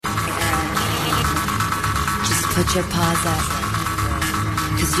Put your paws up,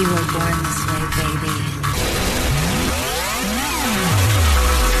 'cause you were born this way, baby.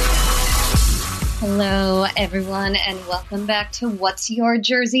 Hello, everyone, and welcome back to What's Your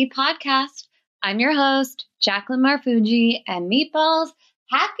Jersey podcast. I'm your host, Jacqueline Marfuji, and Meatballs.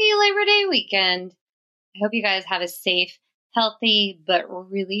 Happy Labor Day weekend. I hope you guys have a safe, healthy, but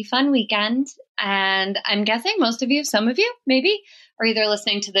really fun weekend. And I'm guessing most of you, some of you, maybe, are either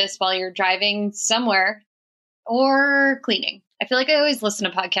listening to this while you're driving somewhere or cleaning. I feel like I always listen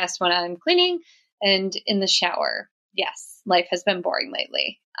to podcasts when I'm cleaning and in the shower. Yes, life has been boring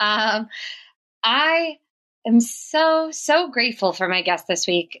lately. I am so grateful for my guest this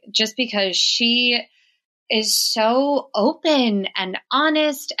week, just because she is so open and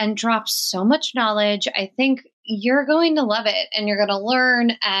honest and drops so much knowledge. I think you're going to love it and you're going to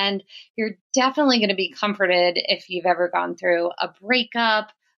learn, and you're definitely going to be comforted if you've ever gone through a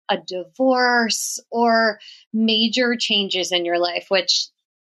breakup, a divorce, or major changes in your life, which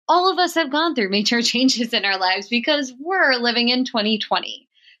all of us have gone through major changes in our lives because we're living in 2020.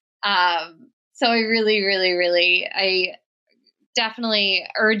 So I definitely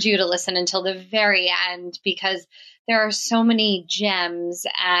urge you to listen until the very end, because there are so many gems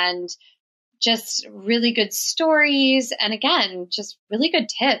and just really good stories. And again, just really good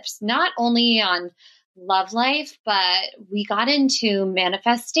tips, not only on love life, but we got into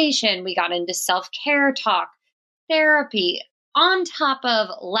manifestation. We got into self-care talk, therapy, on top of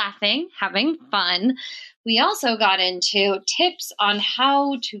laughing, having fun. We also got into tips on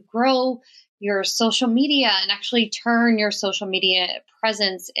how to grow your social media and actually turn your social media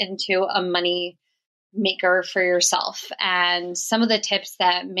presence into a money maker for yourself. And some of the tips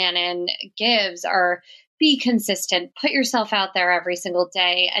that Manon gives are: be consistent, put yourself out there every single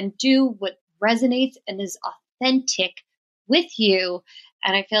day, and do what resonates and is authentic with you.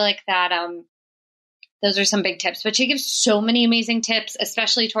 And I feel like that those are some big tips, but she gives so many amazing tips,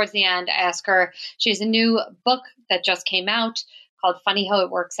 especially towards the end. I ask her, she has a new book that just came out called Funny How It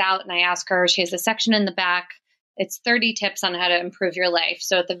Works Out. And I ask her, she has a section in the back. It's 30 tips on how to improve your life.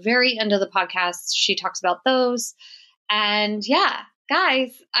 So at the very end of the podcast, she talks about those. And yeah,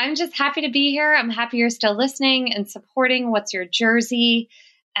 guys, I'm just happy to be here. I'm happy you're still listening and supporting What's Your Jersey.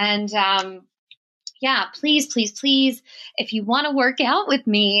 And yeah, please, if you want to work out with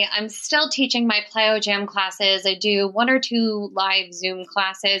me, I'm still teaching my Plyo Jam classes. I do 1 or 2 live Zoom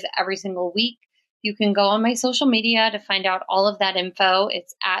classes every single week. You can go on my social media to find out all of that info.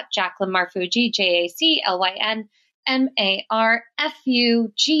 It's at Jacqueline Marfuji,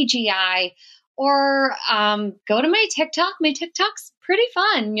 JaclynMarfuggi, or go to my TikTok. My TikTok's pretty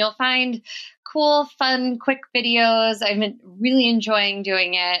fun. You'll find cool, fun, quick videos. I've been really enjoying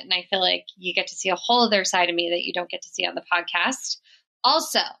doing it, and I feel like you get to see a whole other side of me that you don't get to see on the podcast.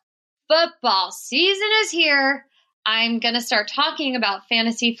 Also, football season is here. I'm going to start talking about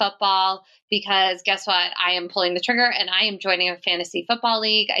fantasy football because guess what? I am pulling the trigger and I am joining a fantasy football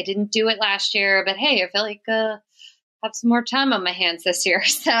league. I didn't do it last year, but hey, I feel like I have some more time on my hands this year.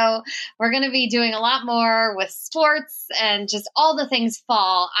 So we're going to be doing a lot more with sports and just all the things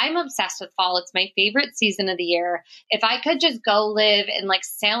fall. I'm obsessed with fall. It's my favorite season of the year. If I could just go live in like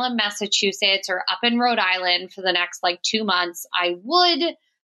Salem, Massachusetts, or up in Rhode Island for the next like 2 months, I would.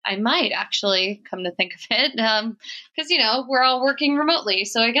 I might actually, come to think of it, because we're all working remotely,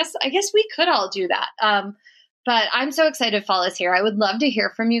 so I guess we could all do that. But I'm so excited fall is here. I would love to hear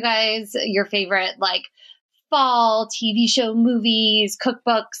from you guys, your favorite like fall TV show, movies,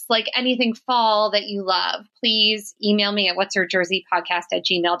 cookbooks, like anything fall that you love. Please email me at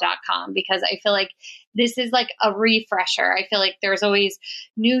whatsyourjerseypodcast@gmail.com, because I feel like this is like a refresher. I feel like there's always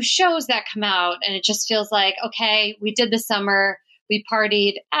new shows that come out, and it just feels like, okay, we did the summer. We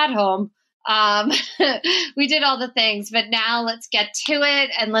partied at home. We did all the things, but now let's get to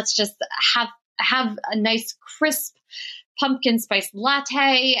it and let's just have a nice crisp pumpkin spice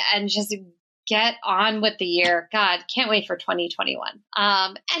latte and just get on with the year. God, can't wait for 2021.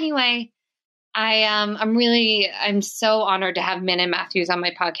 Anyway, I'm so honored to have Manon Matthews on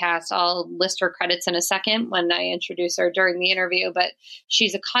my podcast. I'll list her credits in a second when I introduce her during the interview, but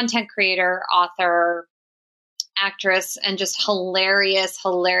she's a content creator, author, actress, and just hilarious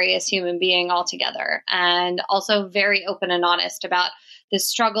human being altogether. And also very open and honest about the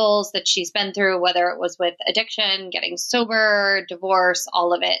struggles that she's been through, whether it was with addiction, getting sober, divorce,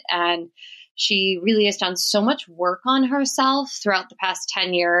 all of it. And she really has done so much work on herself throughout the past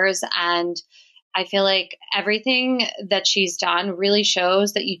 10 years. And I feel like everything that she's done really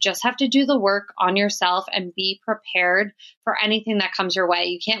shows that you just have to do the work on yourself and be prepared for anything that comes your way.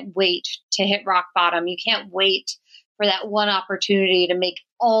 You can't wait to hit rock bottom. You can't wait for that one opportunity to make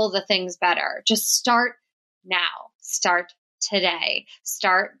all the things better. Just start now. Start today.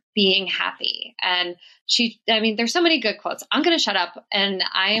 Start being happy. And there's so many good quotes. I'm going to shut up and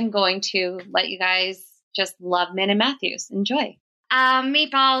I am going to let you guys just love Min and Matthews. Enjoy.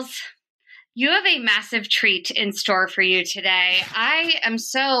 Meatballs, you have a massive treat in store for you today. I am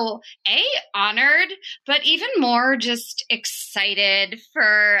so honored, but even more just excited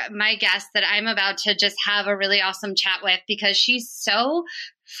for my guest that I'm about to just have a really awesome chat with, because she's so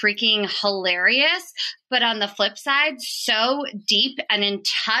freaking hilarious, but on the flip side, so deep and in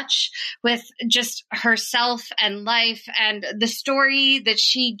touch with just herself and life, and the story that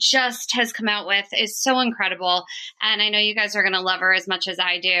she just has come out with is so incredible. And I know you guys are going to love her as much as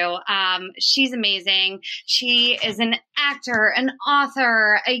I do. She's amazing. She is an actor, an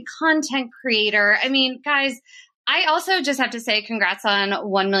author, a content creator. I mean, guys, I also just have to say congrats on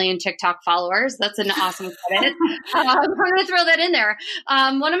 1 million TikTok followers. That's an awesome credit. I'm going to throw that in there.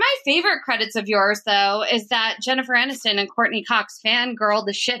 One of my favorite credits of yours, though, is that Jennifer Aniston and Courtney Cox fangirled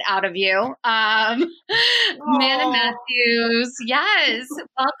the shit out of you. Man and Matthews, yes.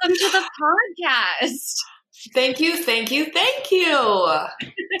 Welcome to the podcast. Thank you.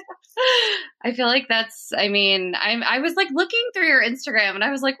 I feel like I was like looking through your Instagram and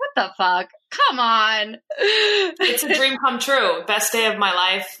I was like, what the fuck? Come on. It's a dream come true. Best day of my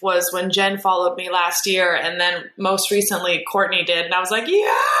life was when Jen followed me last year, and then most recently Courtney did. And I was like,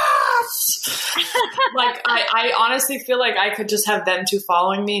 yes! Like, I honestly feel like I could just have them two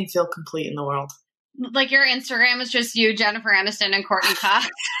following me and feel complete in the world. Like your Instagram is just you, Jennifer Aniston, and Courtney Cox.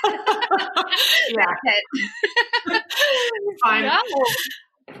 Yeah. Fine. No.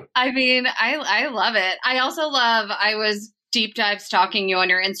 I mean, I love it. I also I was deep dive stalking you on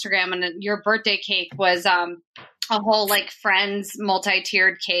your Instagram, and your birthday cake was a whole like Friends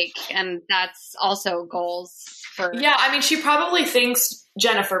multi-tiered cake, and that's also goals for. Yeah, I mean, she probably thinks,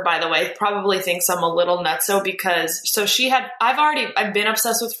 Jennifer, by the way, probably thinks I'm a little nutso because I've been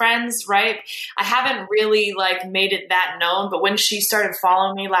obsessed with Friends, right? I haven't really like made it that known, but when she started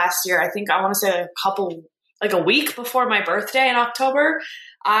following me last year, I want to say a week before my birthday in October,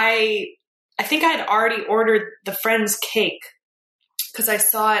 I think I had already ordered the Friends cake because I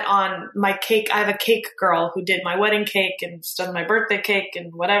saw it on my cake. I have a cake girl who did my wedding cake and has done my birthday cake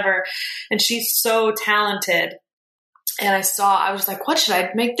and whatever. And she's so talented. And I was like, what should I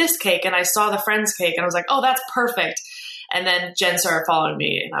make this cake? And I saw the Friends cake and I was like, oh, that's perfect. And then Jen started following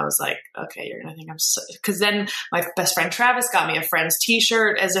me and I was like, okay, you're going to think I'm so, because then my best friend Travis got me a Friends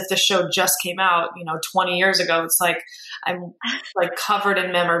t-shirt as if the show just came out, 20 years ago. It's like, I'm like covered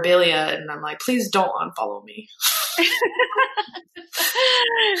in memorabilia and I'm like, please don't unfollow me.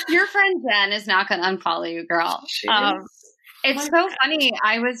 Your friend Jen is not going to unfollow you, girl. It's so funny.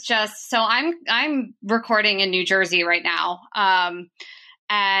 I'm recording in New Jersey right now.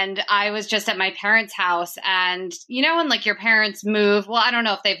 And I was just at my parents' house, and when like your parents move, well, I don't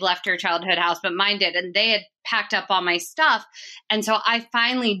know if they've left your childhood house, but mine did. And they had packed up all my stuff. And so I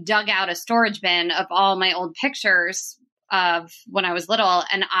finally dug out a storage bin of all my old pictures of when I was little.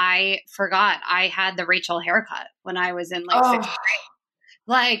 And I forgot I had the Rachel haircut when I was in like sixth grade.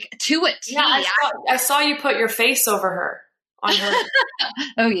 Like to a T. Yeah, I saw you put your face over her. On her,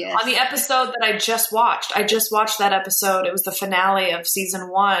 oh yeah, on the episode that I just watched. I just watched that episode. It was the finale of season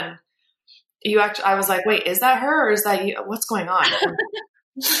 1. I was like, wait, is that her or is that you? What's going on?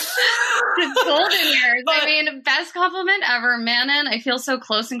 The golden years. I mean, best compliment ever, Manon. I feel so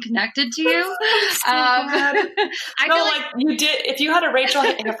close and connected to you. I feel like you did. If you had a Rachel,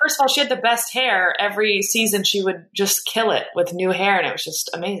 first of all, she had the best hair. Every season, she would just kill it with new hair, and it was just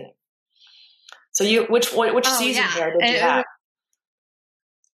amazing. So which season hair did you have?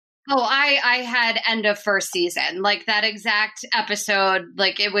 I had end of first season, like that exact episode.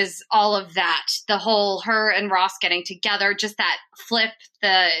 Like it was all of that, the whole her and Ross getting together, just that flip.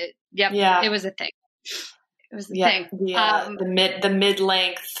 It was a thing. It was the thing. The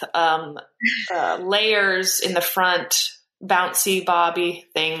mid-length layers in the front, bouncy Bobby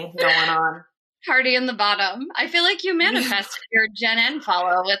thing going on. Party in the bottom. I feel like you manifested your Gen N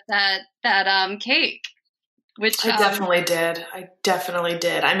follow with that cake. Which I definitely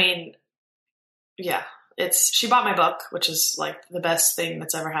did. I mean, yeah, she bought my book, which is like the best thing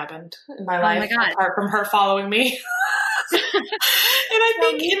that's ever happened in my life, apart from her following me. And I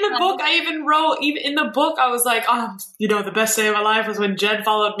think in the book, I even wrote, I was like, the best day of my life was when Jen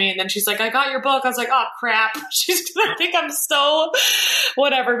followed me. And then she's like, I got your book. I was like, oh crap. She's going to think I'm so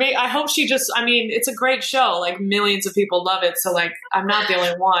whatever. I hope it's a great show. Like millions of people love it. So like, I'm not the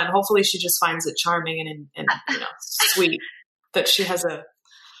only one. Hopefully she just finds it charming and sweet that she has a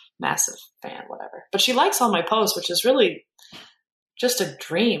massive fan, whatever. But she likes all my posts, which is really just a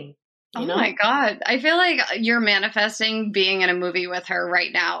dream. Oh my God. I feel like you're manifesting being in a movie with her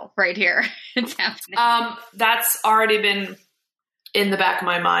right now, right here. It's happening. That's already been in the back of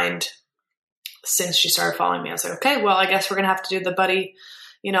my mind since she started following me. I was like, okay, well, I guess we're going to have to do the buddy,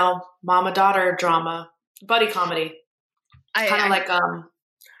 mama-daughter drama, buddy comedy. Kind of like,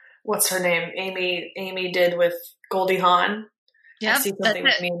 what's her name? Amy did with Goldie Hawn. Yep, I see something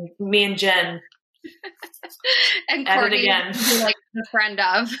with me and Jen. And Courtney, again. like the friend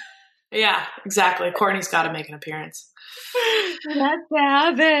of. Yeah, exactly. Courtney's got to make an appearance. Let's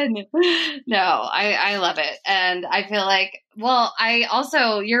happen. No, I love it. And I feel like, I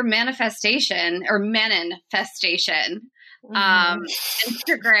also, your manifestation or manifestation,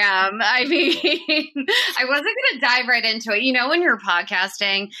 Instagram. I mean, I wasn't going to dive right into it. When you're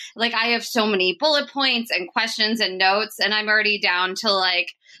podcasting, like I have so many bullet points and questions and notes, and I'm already down to like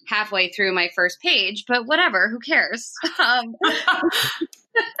halfway through my first page, but whatever, who cares?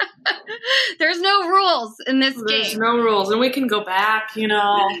 There's no rules in this game. There's no rules, and we can go back,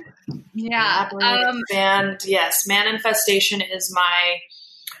 Yeah. And yes, Manifestation is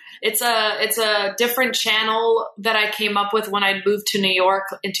it's a different channel that I came up with when I moved to New York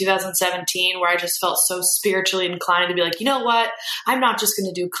in 2017, where I just felt so spiritually inclined to be like, you know what? I'm not just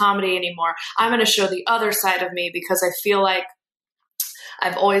going to do comedy anymore. I'm going to show the other side of me, because I feel like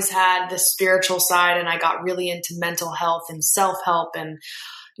I've always had this spiritual side, and I got really into mental health and self-help and,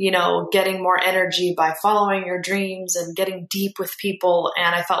 getting more energy by following your dreams and getting deep with people.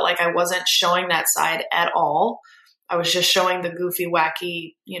 And I felt like I wasn't showing that side at all. I was just showing the goofy,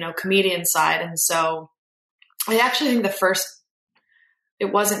 wacky, comedian side. And so I actually think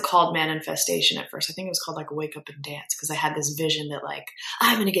it wasn't called Manifestation at first. I think it was called like Wake Up and Dance, because I had this vision that like,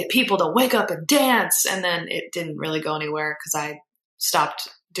 I'm going to get people to wake up and dance. And then it didn't really go anywhere because I stopped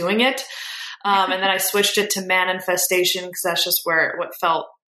doing it. And then I switched it to Manifestation, because that's just what felt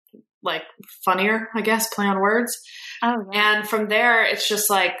like funnier, I guess, play on words. Oh, right. And from there, it's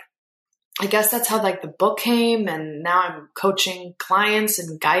just like, I guess that's how like the book came. And now I'm coaching clients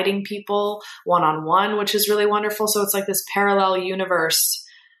and guiding people one-on-one, which is really wonderful. So it's like this parallel universe,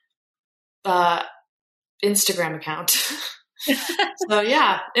 Instagram account. So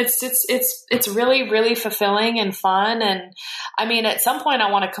yeah, it's really, really fulfilling and fun. And I mean, at some point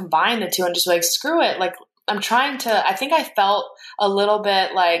I want to combine the two and just like, screw it. Like I think I felt a little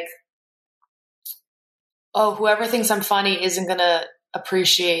bit like, oh, whoever thinks I'm funny isn't going to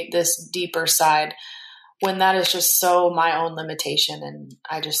appreciate this deeper side, when that is just so my own limitation. And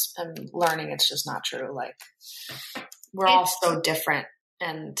I'm learning it's just not true. Like we're all so different,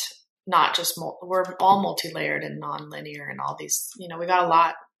 and not just, we're all multi-layered and non-linear and all these, we got a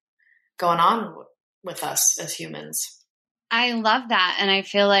lot going on with us as humans. I love that. And I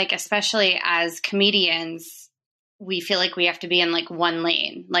feel like, especially as comedians, we feel like we have to be in like one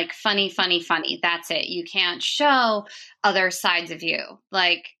lane, like funny, funny, funny. That's it. You can't show other sides of you.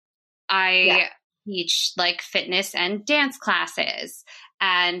 Like I teach like fitness and dance classes,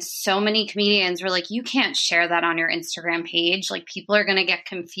 and so many comedians were like, you can't share that on your Instagram page. Like people are going to get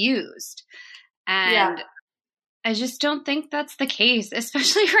confused. And I just don't think that's the case,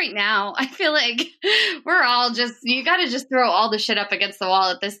 especially right now. I feel like we're all you got to just throw all the shit up against the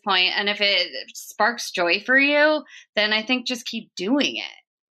wall at this point. And if it sparks joy for you, then I think just keep doing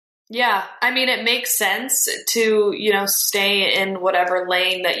it. Yeah. I mean, it makes sense to, stay in whatever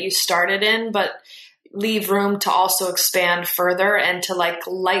lane that you started in, but leave room to also expand further and to like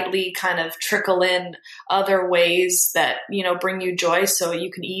lightly kind of trickle in other ways that, bring you joy. So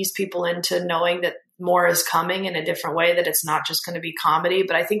you can ease people into knowing that more is coming in a different way, that it's not just going to be comedy.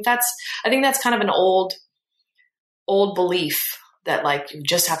 But I think that's kind of an old belief that like, you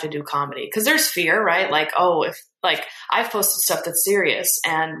just have to do comedy, because there's fear, right? Like, oh, if like I've posted stuff that's serious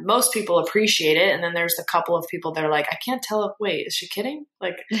and most people appreciate it. And then there's a couple of people that are like, I can't tell wait, is she kidding?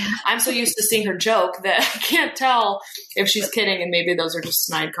 Like I'm so used to seeing her joke that I can't tell if she's kidding. And maybe those are just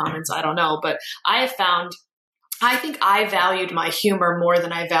snide comments. I don't know. But I think I valued my humor more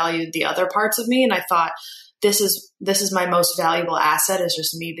than I valued the other parts of me. And I thought, this is my most valuable asset, is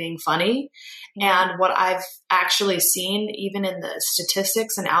just me being funny. And what I've actually seen, even in the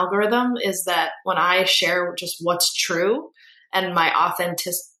statistics and algorithm, is that when I share just what's true and my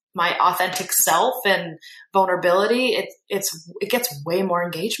authentic self and vulnerability, it gets way more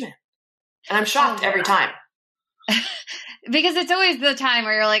engagement. And I'm shocked every time. Because it's always the time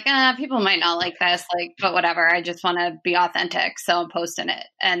where you're like, people might not like this, like, but whatever. I just want to be authentic, so I'm posting it.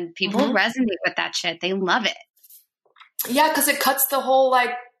 And people resonate with that shit. They love it. Yeah, because it cuts the whole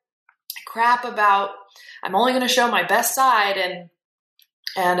like crap about I'm only going to show my best side,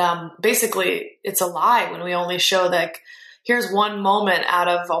 and basically it's a lie when we only show like here's one moment out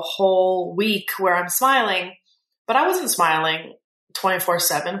of a whole week where I'm smiling, but I wasn't smiling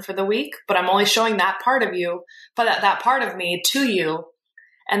 24/7 for the week, but I'm only showing that part of you, but that part of me to you.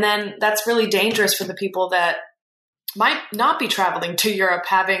 And then that's really dangerous for the people that might not be traveling to Europe,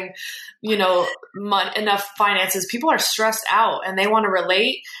 having, enough finances. People are stressed out and they want to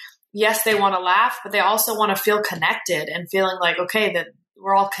relate. Yes, they want to laugh, but they also want to feel connected and feeling like, okay, that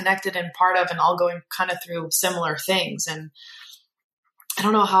we're all connected and part of and all going kind of through similar things. And I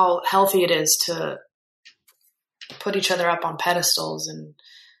don't know how healthy it is to put each other up on pedestals and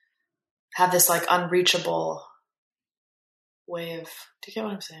have this like unreachable way of, do you get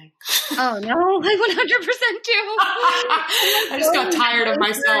what I'm saying? Oh no, I 100% do. I just got tired of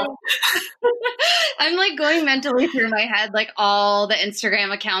myself. I'm like going mentally through my head, like all the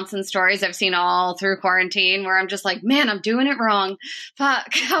Instagram accounts and stories I've seen all through quarantine where I'm just like, man, I'm doing it wrong. Fuck.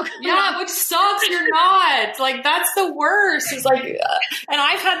 Yeah, which sucks. You're not. Like, that's the worst. It's like, and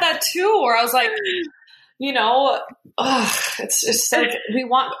I've had that too, where I was like, it's just like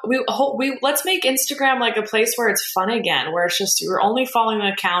let's make Instagram like a place where it's fun again, where it's just you're only following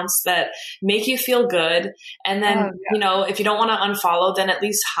accounts that make you feel good. And then, if you don't want to unfollow, then at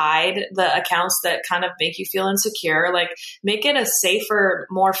least hide the accounts that kind of make you feel insecure. Like make it a safer,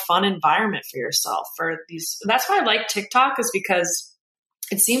 more fun environment for yourself for these. That's why I like TikTok, is because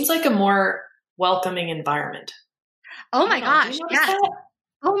it seems like a more welcoming environment. Oh my gosh. Yes.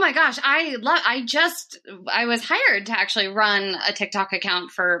 Oh my gosh. I was hired to actually run a TikTok account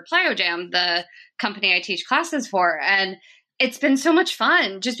for PlyoJam, the company I teach classes for. And it's been so much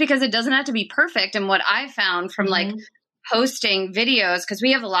fun just because it doesn't have to be perfect. And what I found from like posting videos, because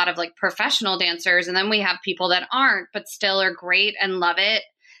we have a lot of like professional dancers and then we have people that aren't, but still are great and love it.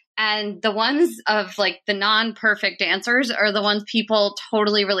 And the ones of like the non-perfect dancers are the ones people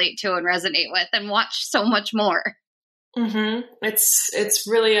totally relate to and resonate with and watch so much more. Mm-hmm. It's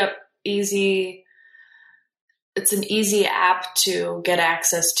really it's an easy app to get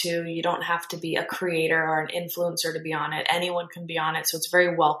access to. You don't have to be a creator or an influencer to be on it. Anyone can be on it. So it's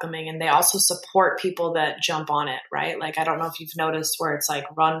very welcoming. And they also support people that jump on it, right? Like, I don't know if you've noticed where it's like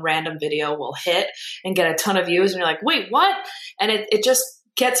run random video will hit and get a ton of views. And you're like, wait, what? And it just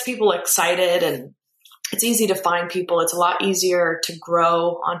gets people excited, and it's easy to find people. It's a lot easier to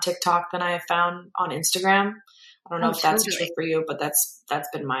grow on TikTok than I have found on Instagram. I don't know if that's true for you, but that's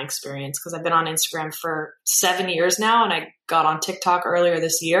been my experience, because I've been on Instagram for 7 years now, and I got on TikTok earlier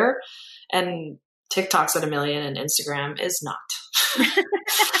this year, and TikTok's at 1 million and Instagram is not.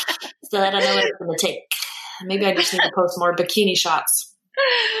 So I don't know what it's going to take. Maybe I just need to post more bikini shots.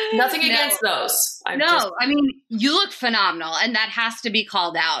 Nothing against those. I mean, you look phenomenal, and that has to be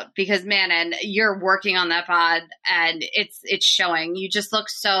called out because, man, and you're working on that pod and it's showing. You just look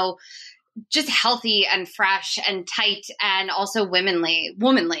so just healthy and fresh and tight and also womanly.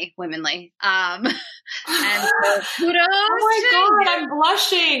 And so kudos. Oh my God, I'm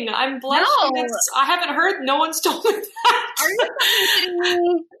blushing. No. I haven't heard. No one's told me that. Are you kidding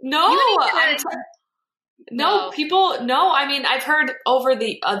me? No. No. I mean, I've heard over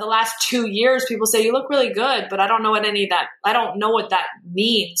the last 2 years, people say you look really good, but I don't know I don't know what that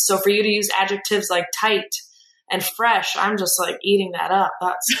means. So for you to use adjectives like tight and fresh, I'm just like eating that up.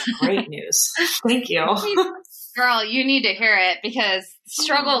 That's great news. Thank you. Girl, you need to hear it because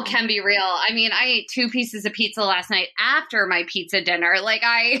struggle can be real. I mean, I ate 2 pieces of pizza last night after my pizza dinner. Like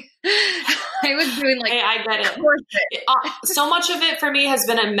I was doing like, hey, I get it. So much of it for me has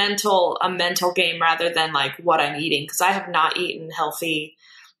been a mental game rather than like what I'm eating. Cause I have not eaten healthy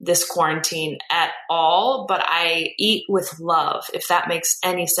this quarantine at all, but I eat with love, if that makes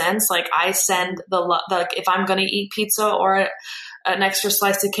any sense. Like I send the love, like if I'm going to eat pizza or an extra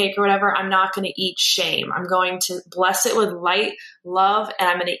slice of cake or whatever, I'm not going to eat shame. I'm going to bless it with light, love, and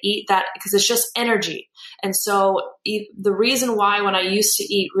I'm going to eat that because it's just energy. And so the reason why when I used to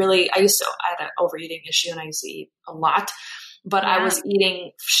eat I had an overeating issue and I used to eat a lot, but I was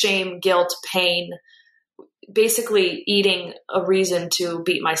eating shame, guilt, pain, basically eating a reason to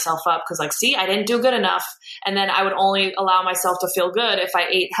beat myself up because like, see, I didn't do good enough. And then I would only allow myself to feel good if I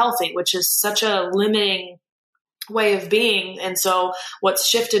ate healthy, which is such a limiting way of being. And so what's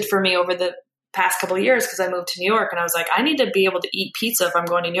shifted for me over the past couple of years, because I moved to New York and I was like, I need to be able to eat pizza if I'm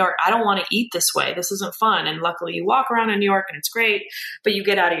going to New York. I don't want to eat this way. This isn't fun. And luckily you walk around in New York and it's great, but you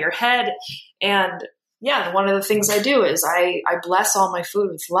get out of your head. And yeah, one of the things I do is I bless all my food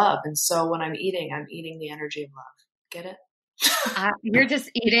with love. And so when I'm eating the energy of love. Get it? You're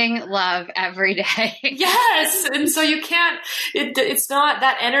just eating love every day. Yes. And so you can't, it's not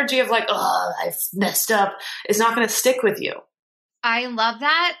that energy of like, oh, I've messed up. It's not going to stick with you. I love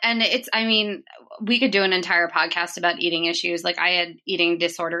that. And we could do an entire podcast about eating issues. Like I had eating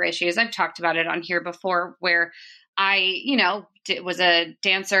disorder issues. I've talked about it on here before where I, was a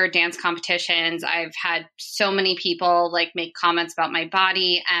dancer, dance competitions. I've had so many people like make comments about my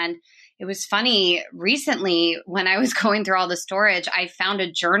body. And it was funny recently when I was going through all the storage, I found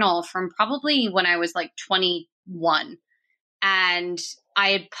a journal from probably when I was like 21. And I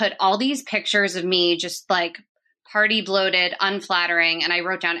had put all these pictures of me just like party bloated, unflattering. And I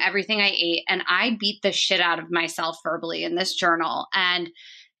wrote down everything I ate and I beat the shit out of myself verbally in this journal. And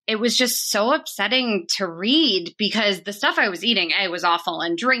it was just so upsetting to read because the stuff I was eating, it was awful,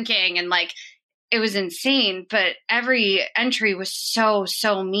 and drinking and like, it was insane. But every entry was so,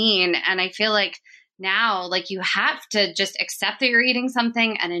 so mean. And I feel like now, like you have to just accept that you're eating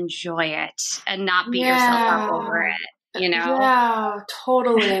something and enjoy it and not beat yourself up over it. Yeah,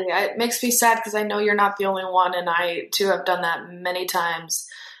 totally. It makes me sad because I know you're not the only one. And I too have done that many times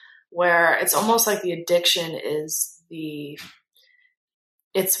where it's almost like the addiction is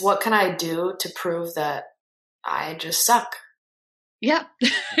it's what can I do to prove that I just suck? Yep,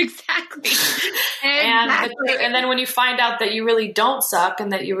 exactly. And then when you find out that you really don't suck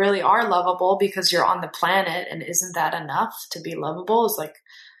and that you really are lovable because you're on the planet, and isn't that enough to be lovable? It's like,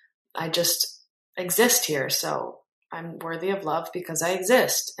 I just exist here. So I'm worthy of love because I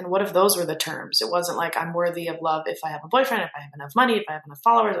exist. And what if those were the terms? It wasn't like I'm worthy of love if I have a boyfriend, if I have enough money, if I have enough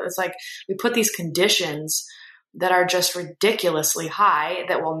followers. It's like we put these conditions that are just ridiculously high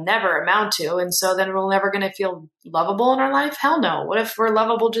that will never amount to. And so then we're never going to feel lovable in our life. Hell no. What if we're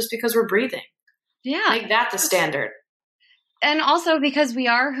lovable just because we're breathing? Yeah. Make that the standard. And also because we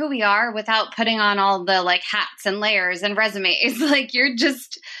are who we are without putting on all the like hats and layers and resumes. Like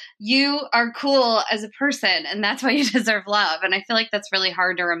you are cool as a person, and that's why you deserve love. And I feel like that's really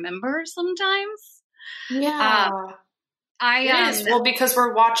hard to remember sometimes. Yeah. It is. Well, because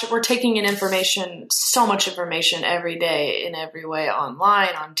we're taking in so much information every day in every way,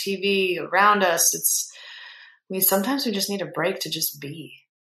 online, on TV, around us. Sometimes we just need a break to just be.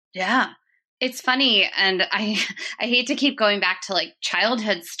 Yeah. It's funny. And I hate to keep going back to like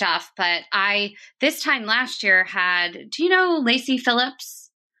childhood stuff, but this time last year do you know Lacey Phillips?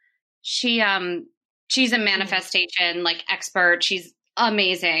 She's a manifestation like expert. She's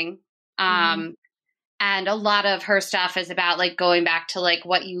amazing. And a lot of her stuff is about like going back to like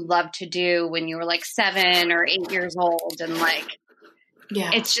what you loved to do when you were like 7 or 8 years old. And like,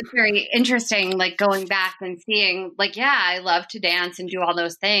 it's just very interesting, like going back and seeing like, I love to dance and do all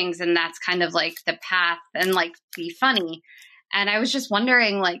those things. And that's kind of like the path, and like be funny. And I was just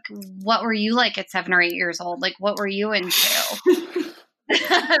wondering, like, what were you like at 7 or 8 years old? Like, what were you into? We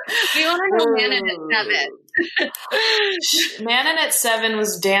want to know Manon at 7. Manon at 7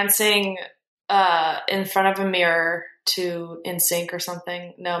 was dancing in front of a mirror to NSYNC or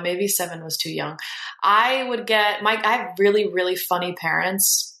something. No, maybe 7 was too young. I have really, really funny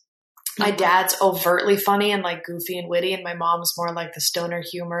parents. My dad's overtly funny and like goofy and witty, and my mom's more like the stoner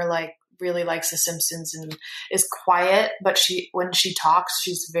humor, like really likes The Simpsons and is quiet, but when she talks,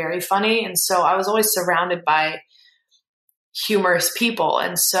 she's very funny. And so I was always surrounded by humorous people.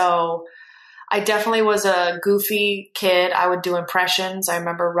 And so I definitely was a goofy kid. I would do impressions. I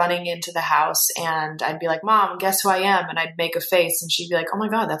remember running into the house and I'd be like, Mom, guess who I am? And I'd make a face and she'd be like, oh my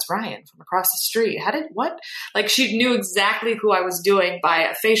God, that's Ryan from across the street. What? Like she knew exactly who I was doing by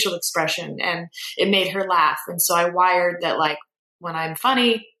a facial expression, and it made her laugh. And so I wired that like when I'm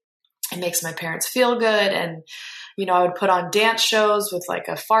funny, it makes my parents feel good. And, I would put on dance shows with like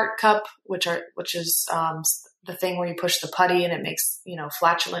a fart cup, which is, the thing where you push the putty and it makes,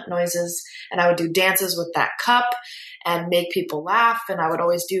 flatulent noises. And I would do dances with that cup and make people laugh. And I would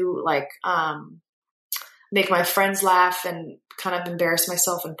always do like, make my friends laugh and kind of embarrass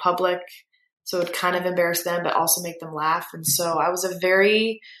myself in public. So it would kind of embarrass them, but also make them laugh. And so I was a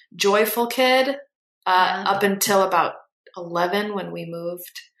very joyful kid, up until about 11 when we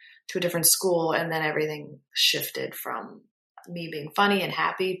moved to a different school. And then everything shifted from me being funny and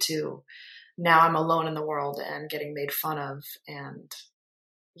happy to now I'm alone in the world and getting made fun of. And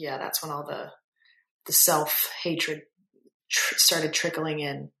that's when all the self-hatred started trickling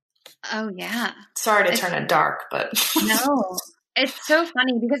in. Oh yeah. Sorry to turn it dark, but no, it's so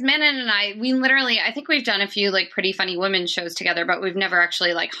funny because Manon and I think we've done a few like Pretty Funny Women shows together, but we've never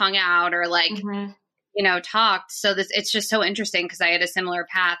actually like hung out or like, talked. So it's just so interesting because I had a similar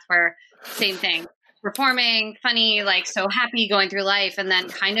path where same thing. Performing, funny, like so happy going through life, and then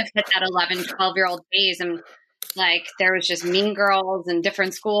kind of hit that 11, 12-year-old phase, and like there was just mean girls and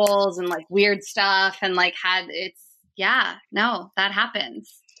different schools and like weird stuff, and like that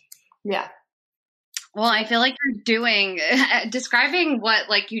happens. Yeah. Well, I feel like you're doing, describing what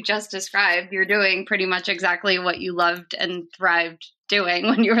like you just described, you're doing pretty much exactly what you loved and thrived doing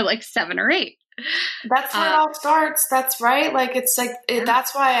when you were like 7 or 8. That's where it all starts. That's right. Like, it's like,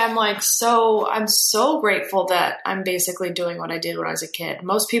 that's why I'm like, I'm so grateful that I'm basically doing what I did when I was a kid.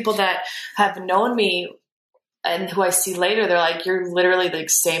 Most people that have known me and who I see later, they're like, you're literally the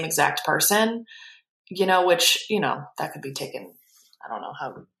same exact person, which, that could be taken. I don't know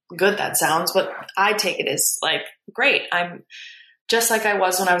how good that sounds, but I take it as like, great. I'm just like I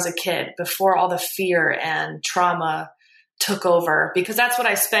was when I was a kid before all the fear and trauma took over, because that's what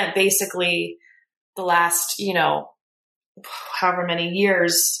I spent basically the last, however many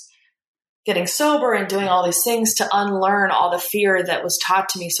years getting sober and doing all these things to unlearn all the fear that was taught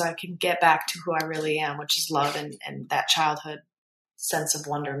to me so I can get back to who I really am, which is love and that childhood sense of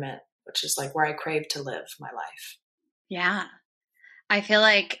wonderment, which is like where I crave to live my life. Yeah. I feel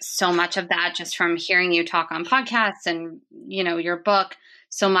like so much of that, just from hearing you talk on podcasts and, your book,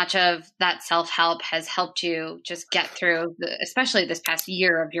 so much of that self-help has helped you just get through, especially this past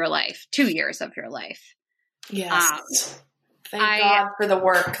year of your life, 2 years of your life. Yes. Thank God for the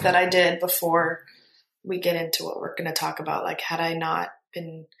work that I did before we get into what we're going to talk about. Like, had I not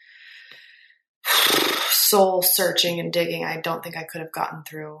been soul searching and digging, I don't think I could have gotten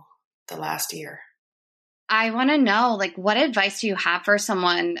through the last year. I want to know, like, what advice do you have for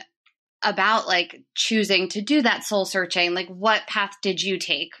someone about like choosing to do that soul searching? Like, what path did you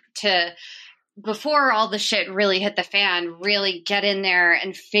take to, before all the shit really hit the fan, really get in there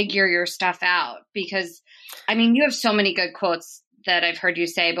and figure your stuff out? Because I mean, you have so many good quotes that I've heard you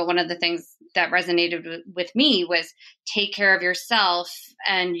say, but one of the things that resonated with me was take care of yourself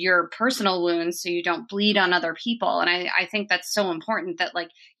and your personal wounds so you don't bleed on other people. And I think that's so important, that like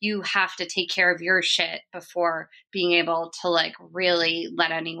you have to take care of your shit before being able to like really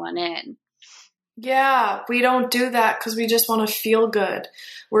let anyone in. Yeah, we don't do that because we just want to feel good.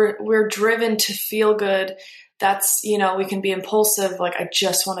 We're driven to feel good. That's, we can be impulsive. Like, I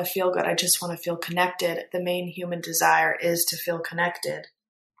just want to feel good. I just want to feel connected. The main human desire is to feel connected.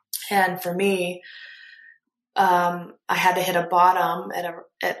 And for me, I had to hit a bottom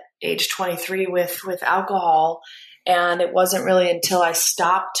at age 23 with alcohol. And it wasn't really until I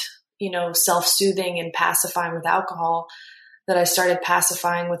stopped, self-soothing and pacifying with alcohol that I started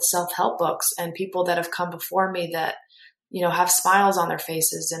pacifying with self-help books and people that have come before me that, have smiles on their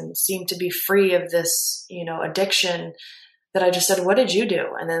faces and seem to be free of this, addiction, that I just said, what did you do?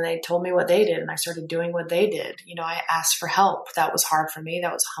 And then they told me what they did, and I started doing what they did. I asked for help. That was hard for me.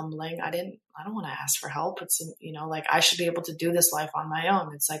 That was humbling. I don't want to ask for help. It's, like I should be able to do this life on my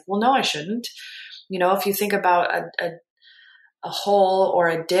own. It's like, well, no, I shouldn't. If you think about a hole or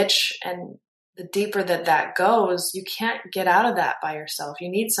a ditch, and the deeper that goes, you can't get out of that by yourself. You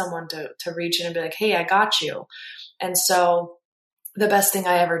need someone to reach in and be like, hey, I got you. And so the best thing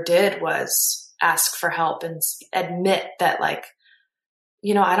I ever did was ask for help and admit that, like,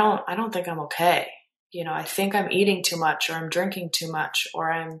 I don't think I'm okay. I think I'm eating too much, or I'm drinking too much,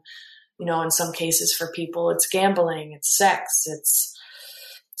 or I'm, in some cases for people, it's gambling, it's sex, it's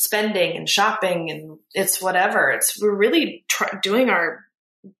spending and shopping, and it's whatever. We're really doing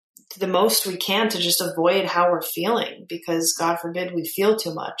the most we can to just avoid how we're feeling, because God forbid we feel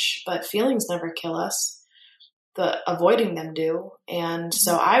too much, but feelings never kill us. The avoiding them do. And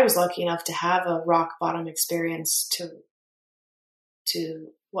so I was lucky enough to have a rock bottom experience to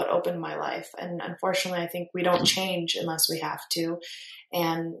what opened my life. And unfortunately, I think we don't change unless we have to.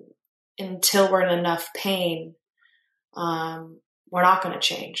 And until we're in enough pain, we're not going to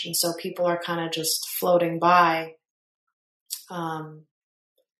change. And so people are kind of just floating by, not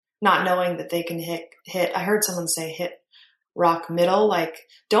knowing that they can hit, I heard someone say, hit rock middle. Like,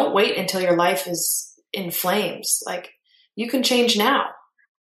 don't wait until your life is in flames. Like, you can change now.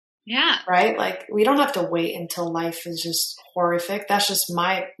 Yeah. Right? Like, we don't have to wait until life is just horrific. That's just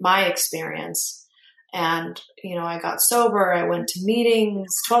my experience. And, I got sober. I went to meetings,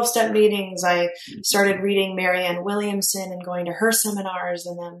 12-step meetings. I started reading Marianne Williamson and going to her seminars,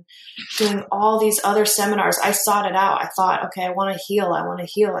 and then doing all these other seminars. I sought it out. I thought, okay, I want to heal.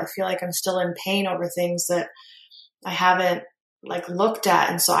 I feel like I'm still in pain over things that I haven't like looked at.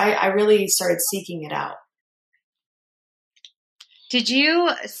 And so I really started seeking it out. Did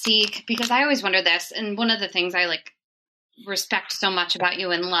you seek, because I always wonder this, and one of the things I like respect so much about you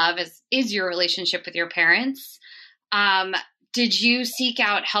and love is your relationship with your parents. Did you seek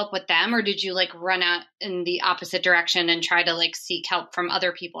out help with them, or did you like run out in the opposite direction and try to like seek help from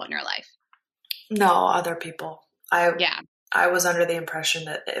other people in your life? No, other people. I was under the impression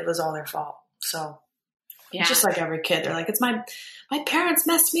that it was all their fault. So just like every kid, they're like, it's my parents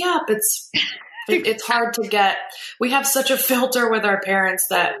messed me up. It's It's hard to get. We have such a filter with our parents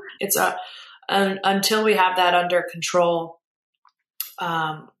that it's until we have that under control.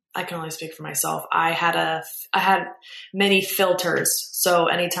 I can only speak for myself. I had many filters. So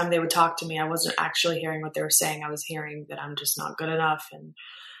anytime they would talk to me, I wasn't actually hearing what they were saying. I was hearing that I'm just not good enough.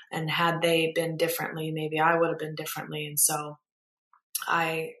 And had they been differently, maybe I would have been differently. And so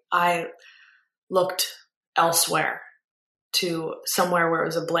I looked elsewhere, to somewhere where it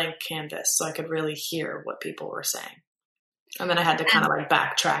was a blank canvas so I could really hear what people were saying. And then I had to kind of like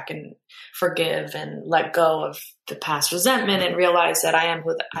backtrack and forgive and let go of the past resentment and realize that I am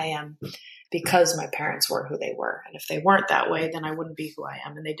who I am because my parents were who they were. And if they weren't that way, then I wouldn't be who I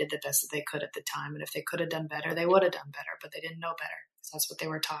am. And they did the best that they could at the time. And if they could have done better, they would have done better, but they didn't know better because that's what they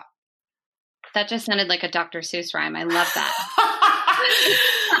were taught. That just sounded like a Dr. Seuss rhyme. I love that.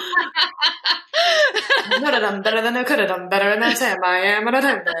 Could have done better than I could have done better than Sam. I am and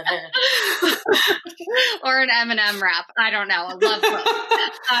I am. Or an Eminem rap. I don't know. I love both.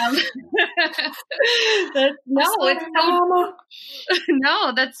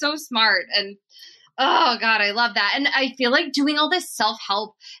 That's so smart. And oh God, I love that. And I feel like doing all this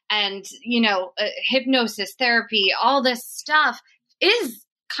self-help and, hypnosis therapy, all this stuff is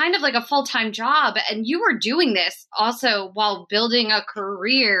kind of like a full-time job. And you were doing this also while building a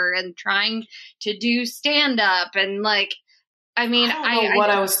career and trying to do stand-up. And I don't know what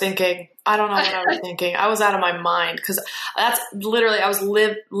I was thinking. I don't know what I was thinking. I was out of my mind because that's literally, I was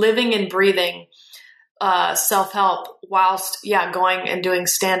living and breathing self-help whilst, going and doing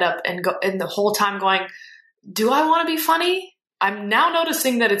stand-up and the whole time going, do I want to be funny? I'm now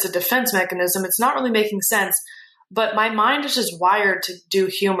noticing that it's a defense mechanism. It's not really making sense. But my mind is just wired to do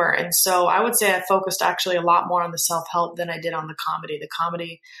humor. And so I would say I focused actually a lot more on the self-help than I did on the comedy. The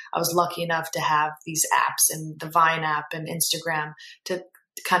comedy, I was lucky enough to have these apps and the Vine app and Instagram to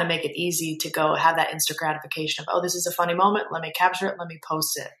kind of make it easy to go have that instant gratification of, oh, this is a funny moment. Let me capture it. Let me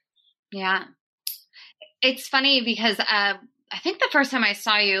post it. Yeah. It's funny because I think the first time I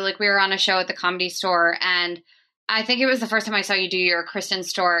saw you, we were on a show at the Comedy Store, and I think it was the first time I saw you do your Kristen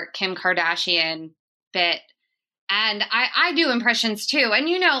Stewart, Kim Kardashian bit. And I do impressions too. And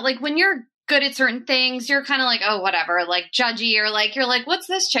when you're good at certain things, you're kind of like, oh, whatever, judgy, or you're like, what's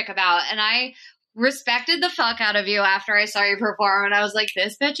this chick about? And I respected the fuck out of you after I saw you perform. And I was like,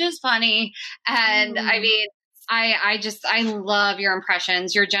 this bitch is funny. And I love your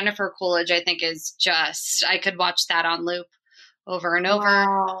impressions. Your Jennifer Coolidge, I think, is just, I could watch that on loop over and over.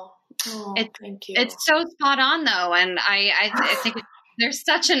 Wow. Oh, thank you. It's so spot on though. And I think there's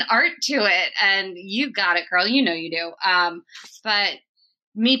such an art to it, and you got it, girl. You know you do. But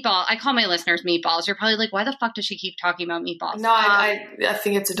meatball, I call my listeners meatballs. You're probably like, why the fuck does she keep talking about meatballs? No, I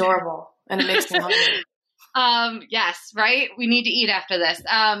think it's adorable, and it makes me hungry. Yes, right? We need to eat after this.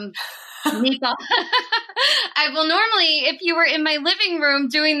 Meatball. I will normally, if you were in my living room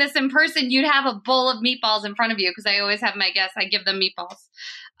doing this in person, you'd have a bowl of meatballs in front of you because I always have my guests. I give them meatballs.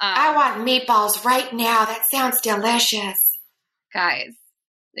 I want meatballs right now. That sounds delicious. Guys,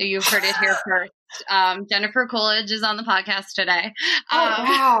 you heard it here first. Jennifer Coolidge is on the podcast today.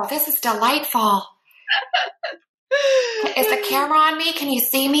 Wow, this is delightful. Is the camera on me? Can you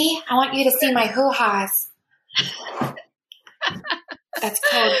see me? I want you to see my hoo-has. That's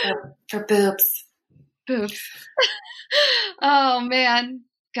code for boobs. Boobs. Oh, man.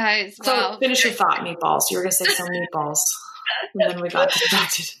 Guys, so wow. Finish your thought, meatballs. You were going to say some meatballs. And then we got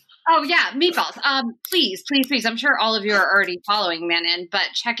distracted. Oh, yeah, meatballs. Please. I'm sure all of you are already following Manon, but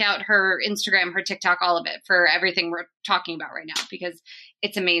check out her Instagram, her TikTok, all of it for everything we're talking about right now because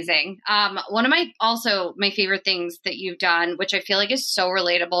it's amazing. One of my favorite things that you've done, which I feel like is so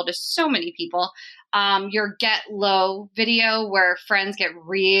relatable to so many people, your Get Low video where friends get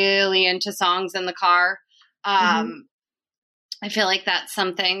really into songs in the car. I feel like that's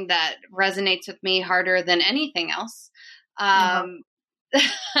something that resonates with me harder than anything else. I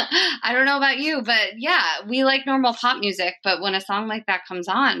don't know about you, but yeah, we like normal pop music, but when a song like that comes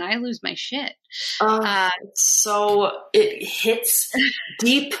on, I lose my shit. So it hits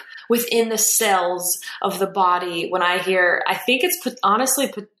deep within the cells of the body when I hear, I think it's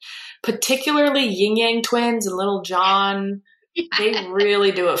honestly, particularly Yin Yang Twins and Little John. Yeah. They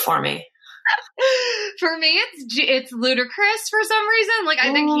really do it for me. For me, it's Ludacris for some reason.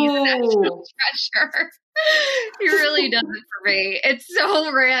 I think he's an actual treasure. He really does it for me. It's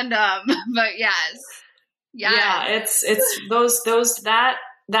so random, but yes. Yeah, it's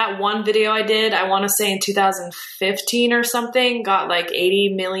that one video I did, I want to say in 2015 or something, got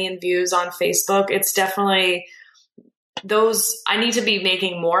 80 million views on Facebook. It's definitely those, I need to be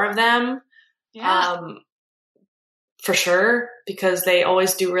making more of them. Yeah. for sure, because they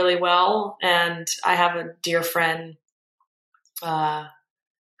always do really well. And I have a dear friend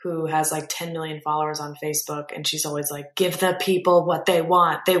who has like 10 million followers on Facebook. And she's always like, give the people what they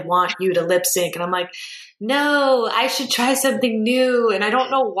want. They want you to lip sync. And I'm like, no, I should try something new. And I don't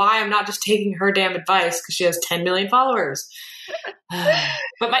know why I'm not just taking her damn advice, because she has 10 million followers.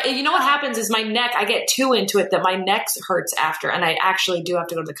 But you know what happens is my neck, I get too into it that my neck hurts after. And I actually do have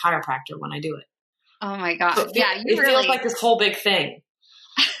to go to the chiropractor when I do it. Oh my God. So it feels like this whole big thing.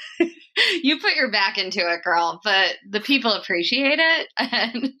 You put your back into it, girl, but the people appreciate it.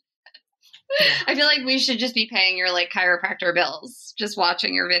 And I feel like we should just be paying your like chiropractor bills, just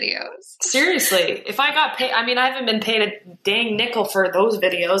watching your videos. Seriously. If I got paid, I mean, I haven't been paid a dang nickel for those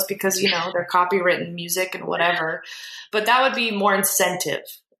videos because, you know, they're copywritten music and whatever, but that would be more incentive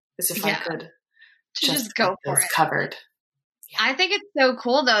as if I could just go for it. Covered. I think it's so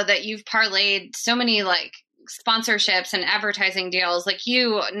cool though that you've parlayed so many like sponsorships and advertising deals. Like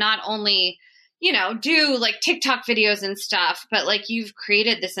you not only, you know, do like TikTok videos and stuff, but like you've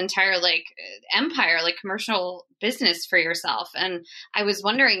created this entire like empire, like commercial business for yourself. And I was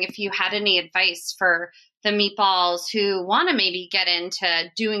wondering if you had any advice for the meatballs who want to maybe get into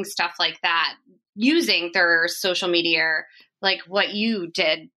doing stuff like that, using their social media, like what you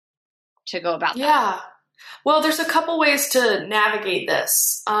did to go about that. Yeah. Well, there's a couple ways to navigate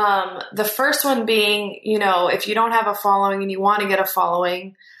this. The first one being, you know, if you don't have a following and you want to get a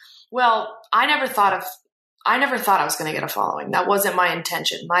following, well, I never thought I was going to get a following. That wasn't my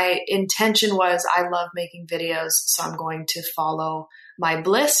intention. My intention was I love making videos, so I'm going to follow my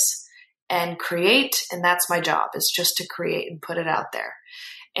bliss and create. And that's my job, is just to create and put it out there.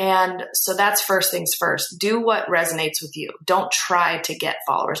 And so that's first things first. Do what resonates with you. Don't try to get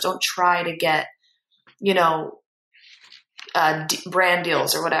followers. Don't try to get, you know, brand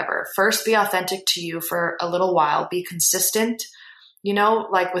deals or whatever. First, be authentic to you for a little while. Be consistent. You know,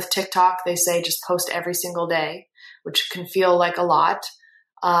 like with TikTok, they say just post every single day, which can feel like a lot.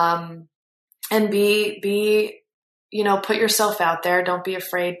 And be, you know, put yourself out there. Don't be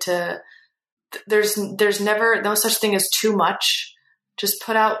afraid to, there's never, no such thing as too much. Just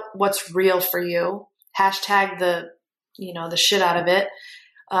put out what's real for you. Hashtag the shit out of it.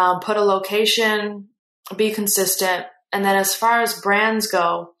 Put a location, be consistent. And then as far as brands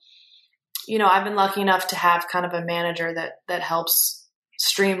go, you know, I've been lucky enough to have kind of a manager that helps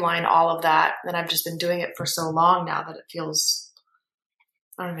streamline all of that. And I've just been doing it for so long now that it feels,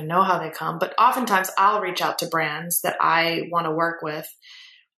 I don't even know how they come, but oftentimes I'll reach out to brands that I want to work with,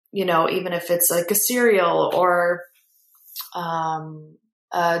 you know, even if it's like a cereal or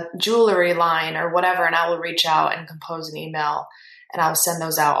a jewelry line or whatever. And I will reach out and compose an email. And I'll send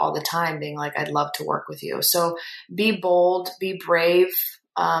those out all the time being like, I'd love to work with you. So be bold, be brave,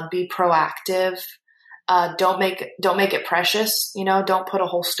 be proactive. Don't make it precious. You know, don't put a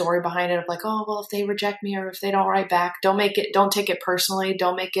whole story behind it of like, oh, well, if they reject me or if they don't write back, don't take it personally.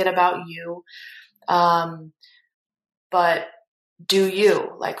 Don't make it about you. But do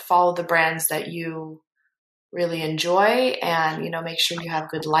you, like, follow the brands that you really enjoy, and, you know, make sure you have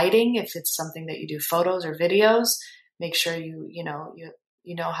good lighting. If it's something that you do photos or videos, make sure you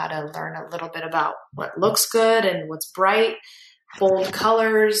know how to learn a little bit about what looks good and what's bright, bold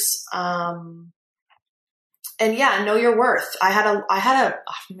colors. And yeah, know your worth. I had oh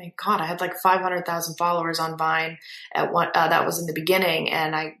my God, I had like 500,000 followers on Vine at one, that was in the beginning.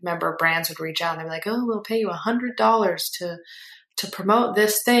 And I remember brands would reach out and they'd be like, oh, we'll pay you $100 to promote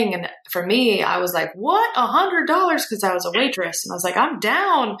this thing. And for me, I was like, what? $100? Cause I was a waitress. And I was like, I'm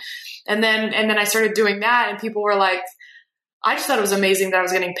down. And then I started doing that, and people were like, I just thought it was amazing that I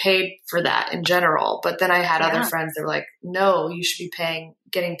was getting paid for that in general. But then I had other friends that were like, no, you should be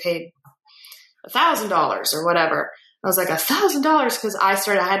getting paid $1,000 or whatever. I was like, $1,000? Cause I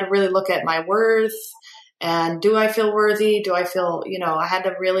had to really look at my worth, and do I feel worthy? Do I feel, you know, I had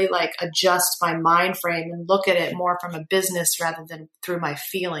to really like adjust my mind frame and look at it more from a business rather than through my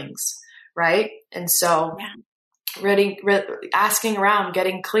feelings. Right. And so asking around,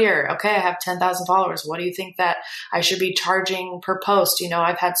 getting clear. Okay, I have 10,000 followers. What do you think that I should be charging per post? You know,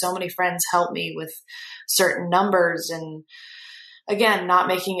 I've had so many friends help me with certain numbers, and again, not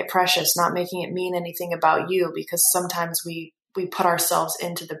making it precious, not making it mean anything about you, because sometimes we put ourselves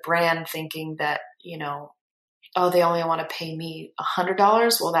into the brand thinking that, you know, oh, they only want to pay me $100.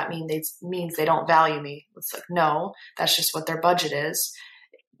 Well, that means they don't value me. It's like, no, that's just what their budget is.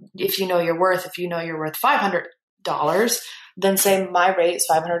 If you know your worth $500, then say my rate is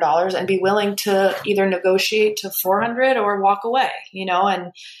 $500, and be willing to either negotiate to $400 or walk away, you know,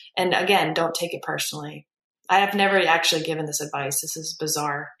 and again, don't take it personally. I have never actually given this advice. This is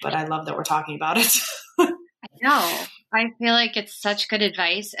bizarre, but I love that we're talking about it. I No, I feel like it's such good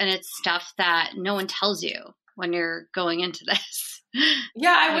advice, and it's stuff that no one tells you when you're going into this.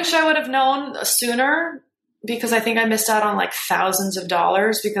 Yeah, I wish I would have known sooner, because I think I missed out on like thousands of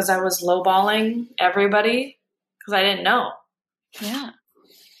dollars because I was lowballing everybody because I didn't know. Yeah.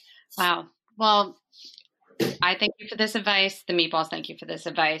 Wow. Well, I thank you for this advice. The meatballs thank you for this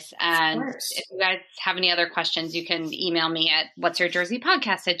advice. And if you guys have any other questions, you can email me at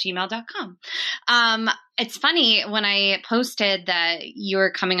what'syourjerseypodcast@gmail.com. It's funny, when I posted that you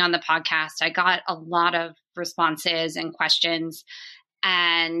were coming on the podcast, I got a lot of responses and questions.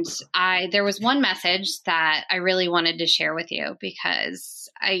 And there was one message that I really wanted to share with you, because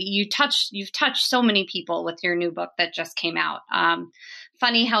you've touched so many people with your new book that just came out.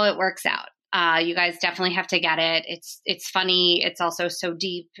 Funny how it works out. You guys definitely have to get it. It's funny. It's also so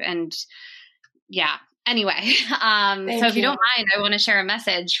deep, and yeah. Anyway, so if you don't mind, I want to share a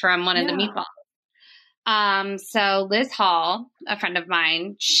message from one of the meatballs. So Liz Hall, a friend of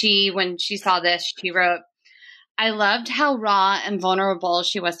mine, when she saw this, she wrote, "I loved how raw and vulnerable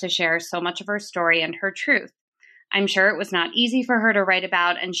she was to share so much of her story and her truth. I'm sure it was not easy for her to write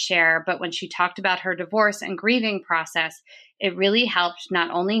about and share, but when she talked about her divorce and grieving process, it really helped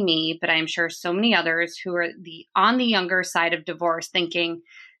not only me, but I'm sure so many others who are on the younger side of divorce, thinking,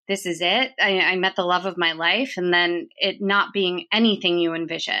 this is it. I met the love of my life, and then it not being anything you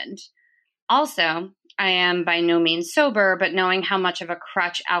envisioned. Also, I am by no means sober, but knowing how much of a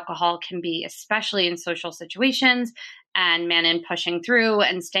crutch alcohol can be, especially in social situations, and Manon pushing through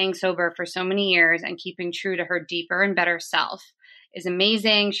and staying sober for so many years and keeping true to her deeper and better self is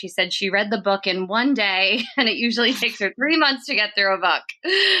amazing." She said she read the book in one day, and it usually takes her 3 months to get through a book.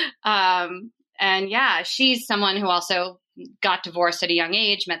 And yeah, she's someone who also got divorced at a young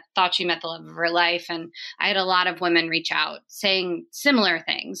age, thought she met the love of her life. And I had a lot of women reach out saying similar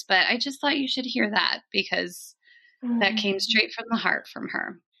things, but I just thought you should hear that, because that came straight from the heart from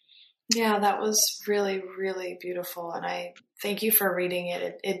her. Yeah, that was really, really beautiful. And I thank you for reading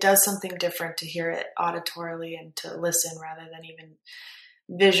it. It does something different to hear it auditorily and to listen rather than even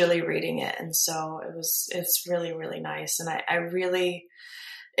visually reading it. And so it's really, really nice. And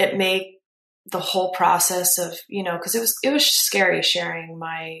it made the whole process of, cause it was scary sharing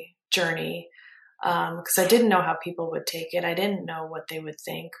my journey. Cause I didn't know how people would take it. I didn't know what they would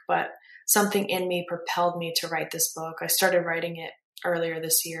think, but something in me propelled me to write this book. I started writing it earlier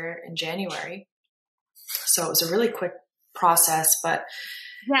this year in January. So it was a really quick process, but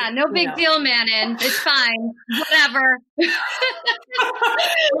yeah, no big deal, Manon. It's fine. Whatever.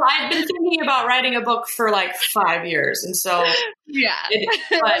 Well, I've been thinking about writing a book for like 5 years. And so yeah,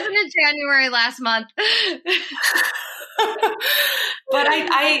 wasn't it January last month? But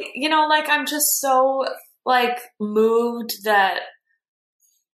I'm just so moved that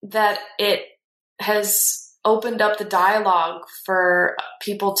it has opened up the dialogue for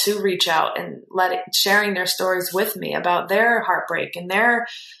people to reach out and sharing their stories with me about their heartbreak and their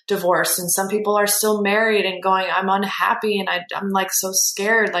divorce. And some people are still married and going, I'm unhappy. And I'm so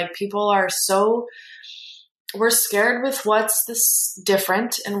scared. We're scared with what's this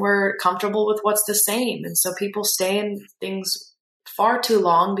different, and we're comfortable with what's the same. And so people stay in things far too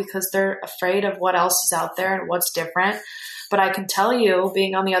long because they're afraid of what else is out there and what's different. But I can tell you,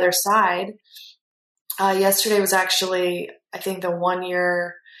 being on the other side, yesterday was actually, I think, the 1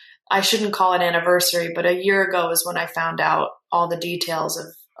 year, I shouldn't call it anniversary, but a year ago is when I found out all the details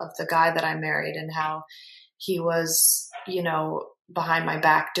of the guy that I married and how he was, behind my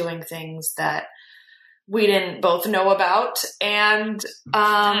back doing things that we didn't both know about. And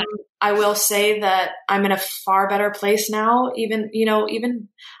I will say that I'm in a far better place now. Even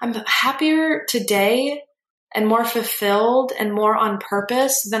I'm happier today and more fulfilled and more on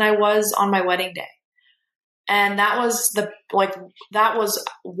purpose than I was on my wedding day. And that was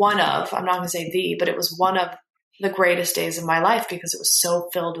one of, I'm not going to say but it was one of the greatest days of my life, because it was so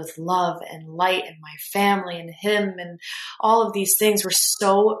filled with love and light, and my family and him, and all of these things were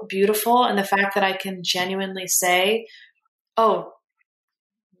so beautiful. And the fact that I can genuinely say,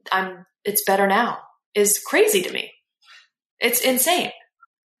 it's better now, is crazy to me. It's insane.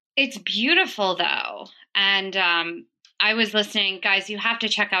 It's beautiful though. And, I was listening, guys, you have to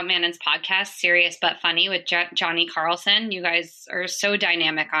check out Manon's podcast, Serious But Funny, with Johnny Carlson. You guys are so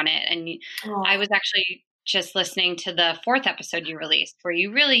dynamic on it. And I was actually just listening to the 4th episode you released, where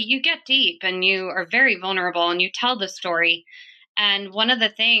you get deep and you are very vulnerable and you tell the story. And one of the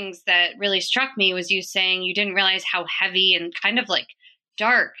things that really struck me was you saying you didn't realize how heavy and kind of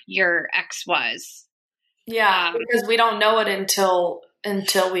dark your ex was. Yeah, because we don't know it until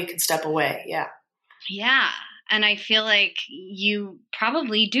we can step away. Yeah. Yeah. And I feel like you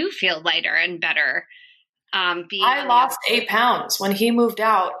probably do feel lighter and better I lost 8 pounds when he moved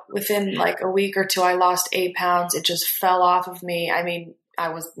out. Within like a week or two, I lost 8 pounds. It just fell off of me. I mean, I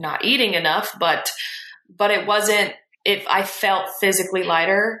was not eating enough, but it wasn't, if I felt physically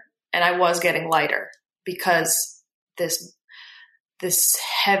lighter, and I was getting lighter because this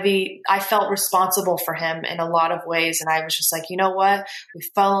heavy, I felt responsible for him in a lot of ways. And I was just like, you know what? We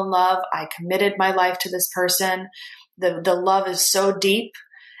fell in love. I committed my life to this person. The love is so deep.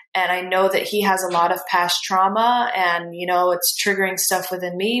 And I know that he has a lot of past trauma and, you know, it's triggering stuff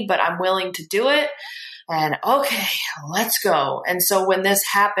within me, but I'm willing to do it. And okay, let's go. And so when this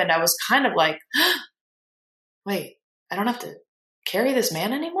happened, I was kind of like, wait, I don't have to carry this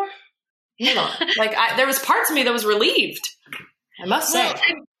man anymore? Hold on. Like there was parts of me that was relieved, I must say.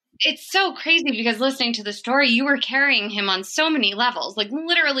 It's so crazy because listening to the story, you were carrying him on so many levels, like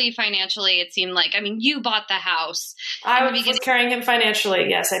literally financially, it seemed like. I mean, you bought the house. I was carrying him financially.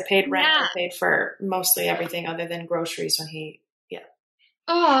 Yes, I paid rent. I paid for mostly everything other than groceries when he,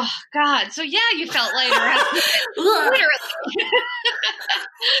 Oh, God. So, yeah, you felt lighter. Literally.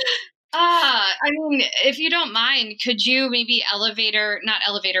 I mean, if you don't mind, could you maybe not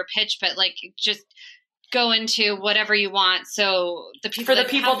elevator pitch, but like just go into whatever you want. So the people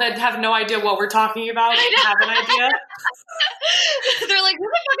that have no idea what we're talking about have an idea. They're like, who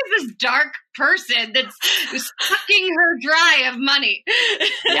the fuck is this dark person that's sucking her dry of money?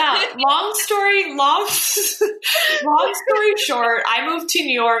 Yeah. Long story short, I moved to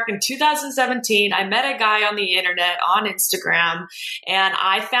New York in 2017. I met a guy on the internet on Instagram and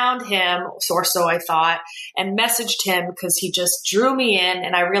I found him, or so I thought, and messaged him because he just drew me in,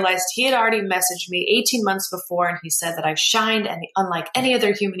 and I realized he had already messaged me 18 months before, and he said that I shined and unlike any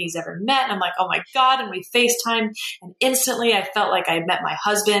other human he's ever met. And I'm like, oh my God. And we FaceTimed, and instantly I felt like I had met my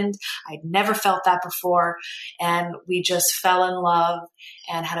husband. I'd never felt that before. And we just fell in love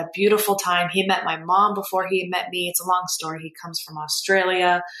and had a beautiful time. He met my mom before he met me. It's a long story. He comes from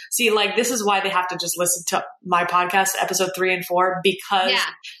Australia. See, like, this is why they have to just listen to my podcast, episode 3 and 4, because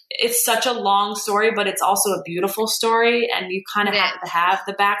it's such a long story, but it's also a beautiful story. And you kind of have to have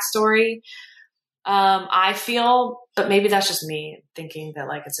the backstory. I feel, but maybe that's just me thinking that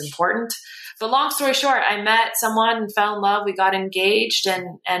like it's important. But long story short, I met someone and fell in love. We got engaged,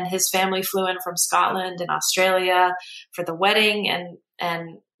 and his family flew in from Scotland and Australia for the wedding.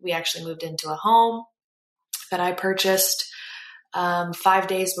 And we actually moved into a home that I purchased 5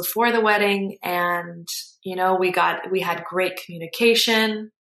 days before the wedding. And, you know, we had great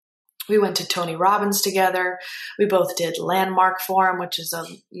communication. We went to Tony Robbins together. We both did Landmark Forum, which is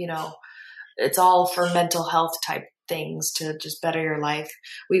it's all for mental health type things to just better your life.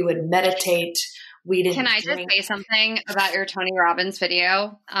 We would meditate. We didn't. Can I just say something about your Tony Robbins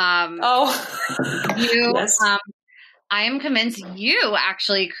video? Yes. I am convinced you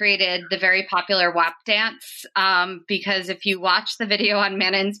actually created the very popular WAP dance, because if you watch the video on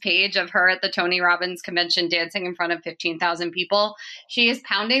Manon's page of her at the Tony Robbins convention dancing in front of 15,000 people, she is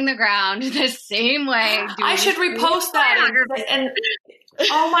pounding the ground the same way. I should repost that. And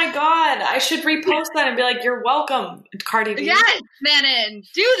oh my God, I should repost that and be like, you're welcome, Cardi B. Yes, Manon,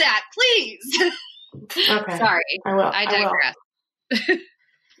 do that, please. Okay. Sorry. I will. I digress.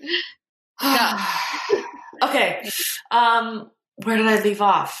 Okay. Where did I leave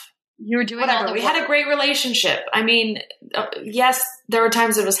off? You were doing whatever. We had a great relationship. I mean, yes, there were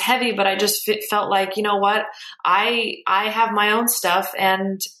times it was heavy, but I just felt like, you know what? I have my own stuff,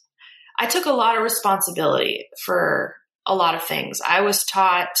 and I took a lot of responsibility for a lot of things. I was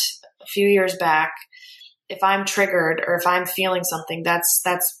taught a few years back, if I'm triggered or if I'm feeling something, that's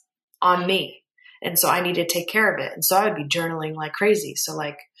on me. And so I need to take care of it. And so I would be journaling like crazy. So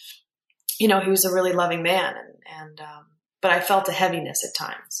like, you know, he was a really loving man, but I felt a heaviness at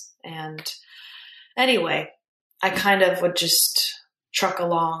times. And anyway, I kind of would just truck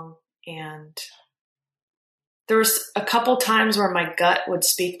along, and there was a couple times where my gut would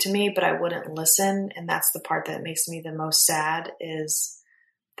speak to me, but I wouldn't listen. And that's the part that makes me the most sad, is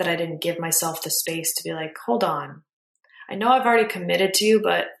that I didn't give myself the space to be like, hold on. I know I've already committed to you,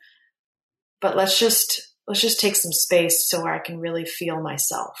 but let's just take some space so where I can really feel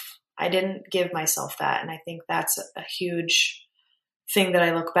myself. I didn't give myself that. And I think that's a huge thing that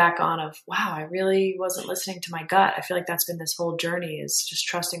I look back on of, wow, I really wasn't listening to my gut. I feel like that's been this whole journey, is just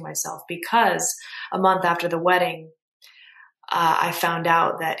trusting myself, because a month after the wedding, I found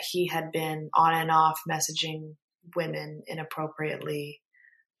out that he had been on and off messaging women inappropriately,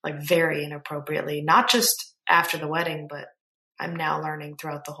 like very inappropriately, not just after the wedding, but I'm now learning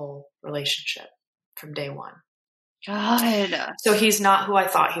throughout the whole relationship from day one. God. So he's not who I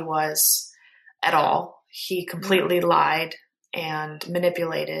thought he was at all. He completely lied and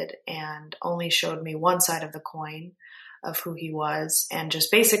manipulated and only showed me one side of the coin of who he was, and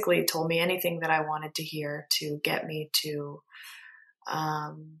just basically told me anything that I wanted to hear to get me to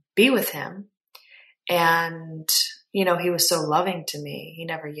be with him. And, you know, he was so loving to me. He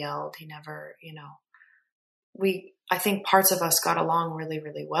never yelled. He never, you know, I think parts of us got along really,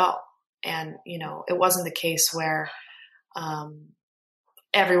 really well. And, you know, it wasn't the case where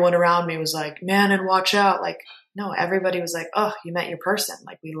everyone around me was like, man, and watch out. Like, no, everybody was like, oh, you met your person.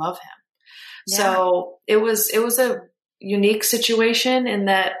 Like, we love him. Yeah. So it was a unique situation in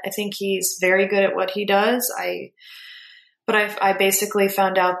that I think he's very good at what he does. But I basically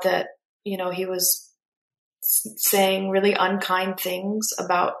found out that, you know, he was saying really unkind things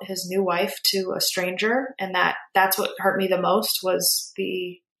about his new wife to a stranger. And that's what hurt me the most, was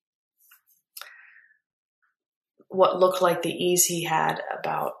what looked like the ease he had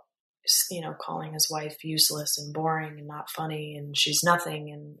about, you know, calling his wife useless and boring and not funny, and she's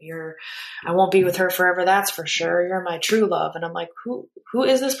nothing, and I won't be with her forever, that's for sure. You're my true love. And I'm like, who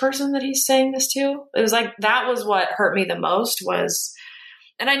is this person that he's saying this to? It was like, that was what hurt me the most was,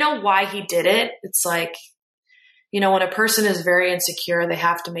 and I know why he did it. It's like, you know, when a person is very insecure, they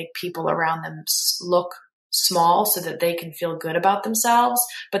have to make people around them look small so that they can feel good about themselves.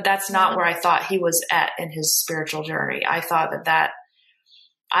 But that's not where I thought he was at in his spiritual journey. I thought that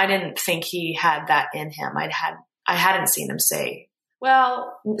I didn't think he had that in him. I hadn't seen him say,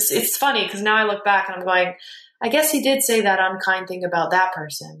 well, it's funny because now I look back and I'm going, I guess he did say that unkind thing about that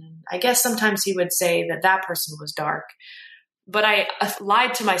person. And I guess sometimes he would say that person was dark. But I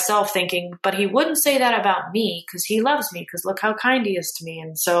lied to myself thinking, but he wouldn't say that about me because he loves me, because look how kind he is to me.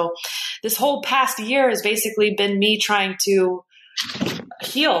 And so this whole past year has basically been me trying to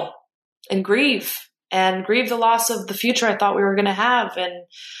heal and grieve the loss of the future I thought we were going to have. And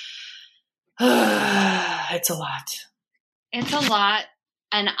it's a lot. It's a lot.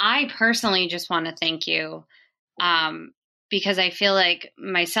 And I personally just want to thank you because I feel like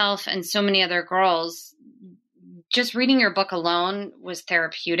myself and so many other girls, just reading your book alone was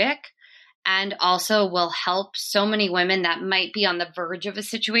therapeutic, and also will help so many women that might be on the verge of a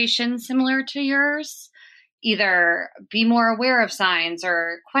situation similar to yours, either be more aware of signs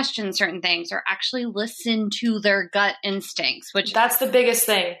or question certain things or actually listen to their gut instincts, which that's the biggest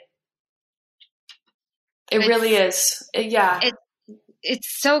thing. It really is.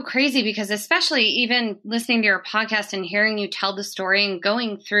 It's so crazy because especially even listening to your podcast and hearing you tell the story and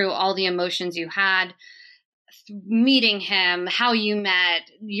going through all the emotions you had, meeting him, how you met,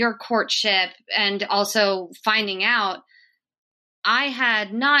 your courtship, and also finding out. I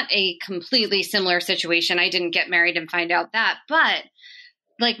had not a completely similar situation. I didn't get married and find out that, but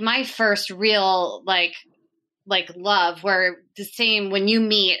like my first real like love, where the same, when you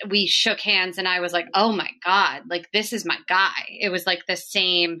meet, we shook hands and I was like, oh my God, like this is my guy. It was like the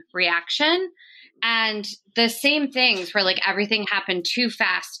same reaction. And the same things where like everything happened too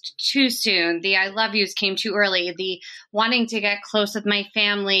fast, too soon. The I love yous came too early. The wanting to get close with my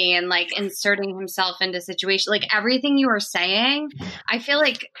family and like inserting himself into situations, like everything you were saying, I feel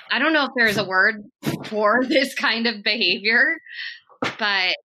like, I don't know if there's a word for this kind of behavior,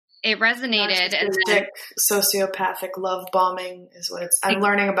 but it resonated. And then, sociopathic love bombing is what it's, I'm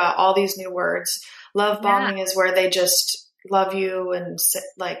learning about all these new words. Love bombing is where they just love you and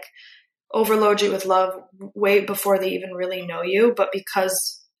like overload you with love way before they even really know you. But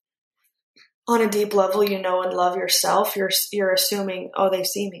because on a deep level, you know and love yourself, you're assuming, oh, they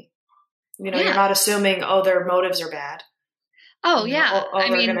see me. You know, you're not assuming, oh, their motives are bad. Oh, yeah.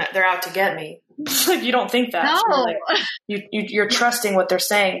 They're out to get me. You don't think that. No. Like, you're trusting what they're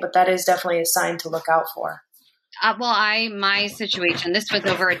saying, but that is definitely a sign to look out for. My situation, this was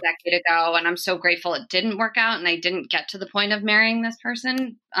over a decade ago, and I'm so grateful it didn't work out and I didn't get to the point of marrying this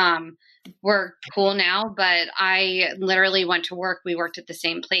person. We're cool now, but I literally went to work. We worked at the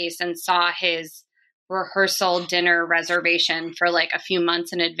same place and saw his rehearsal dinner reservation for like a few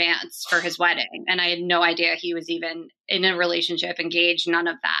months in advance for his wedding. And I had no idea he was even in a relationship, engaged, none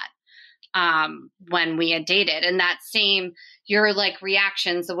of that. When we had dated, and that same, your like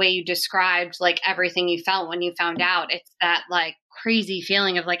reactions, the way you described like everything you felt when you found out, it's that like crazy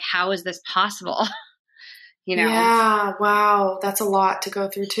feeling of like, how is this possible? You know? Yeah. Wow. That's a lot to go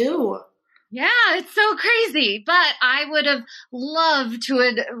through too. Yeah, it's so crazy. But I would have loved to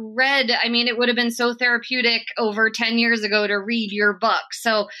have read, I mean, it would have been so therapeutic over 10 years ago to read your book.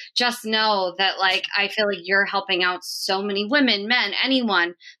 So just know that like, I feel like you're helping out so many women, men,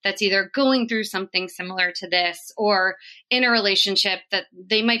 anyone that's either going through something similar to this or in a relationship that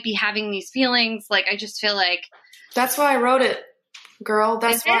they might be having these feelings. Like, I just feel like. That's why I wrote it, girl.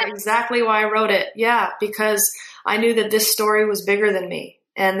 That's exactly why I wrote it. Yeah, because I knew that this story was bigger than me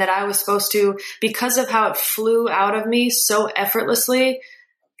and that I was supposed to, because of how it flew out of me so effortlessly,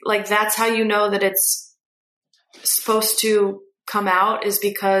 like that's how you know that it's supposed to come out, is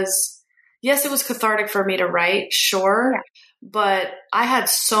because yes, it was cathartic for me to write, sure. Yeah. But I had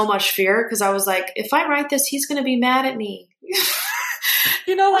so much fear because I was like, if I write this, he's going to be mad at me.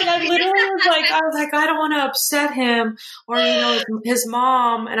 You know, like I literally was like, I don't want to upset him or, you know, his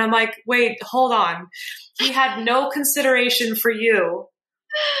mom. And I'm like, wait, hold on. He had no consideration for you.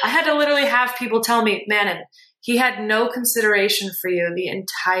 I had to literally have people tell me, Manon, he had no consideration for you the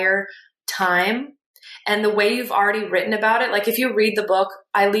entire time. And the way you've already written about it, like if you read the book,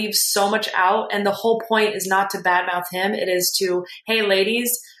 I leave so much out. And the whole point is not to badmouth him. It is to, hey,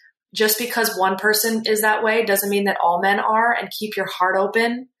 ladies, just because one person is that way doesn't mean that all men are, and keep your heart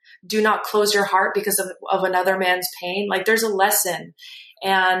open. Do not close your heart because of another man's pain. Like there's a lesson.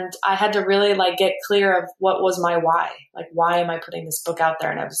 And I had to really like get clear of what was my why. Like, why am I putting this book out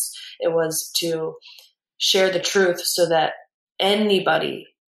there? And it was to share the truth so that anybody,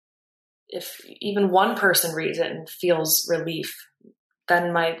 if even one person reads it and feels relief,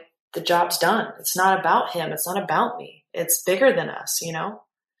 then the job's done. It's not about him. It's not about me. It's bigger than us, you know?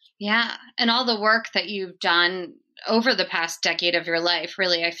 Yeah. And all the work that you've done over the past decade of your life,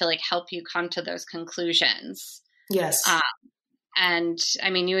 really, I feel like help you come to those conclusions. Yes. And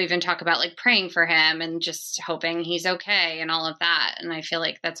I mean, you even talk about like praying for him and just hoping he's okay and all of that. And I feel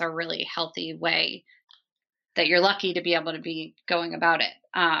like that's a really healthy way that you're lucky to be able to be going about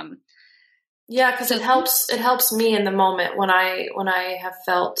it. Yeah, because it helps me in the moment when I have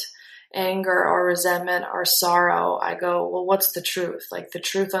felt anger or resentment or sorrow. I go, well, what's the truth? Like the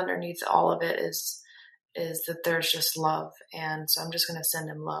truth underneath all of it is that there's just love. And so I'm just going to send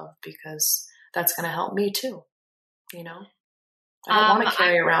him love because that's going to help me too. You know, I don't want to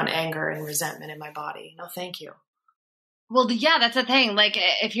carry around anger and resentment in my body. No, thank you. Well, yeah, that's the thing. Like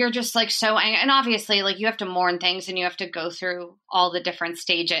if you're just like so angry, and obviously like you have to mourn things and you have to go through all the different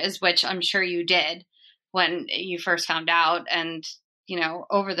stages, which I'm sure you did when you first found out and, you know,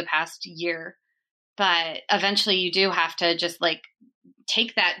 over the past year. But eventually you do have to just like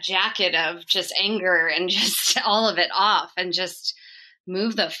take that jacket of just anger and just all of it off and just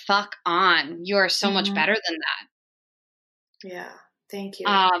move the fuck on. You are so much better than that. Yeah. Thank you.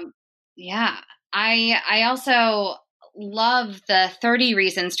 Yeah. I also love the 30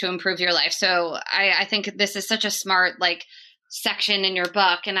 reasons to improve your life. So I think this is such a smart like section in your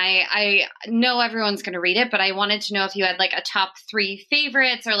book, and I know everyone's going to read it, but I wanted to know if you had like a top 3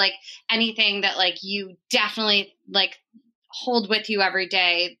 favorites or like anything that like you definitely like hold with you every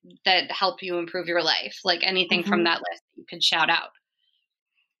day that help you improve your life, like anything from that list you could shout out.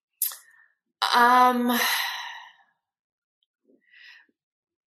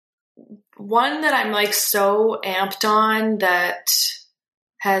 One that I'm like so amped on that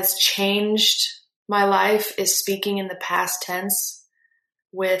has changed my life is speaking in the past tense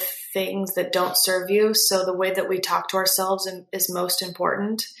with things that don't serve you. So the way that we talk to ourselves is most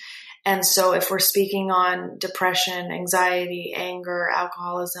important. And so if we're speaking on depression, anxiety, anger,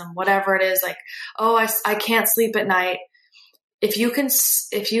 alcoholism, whatever it is, like, oh, I can't sleep at night. If you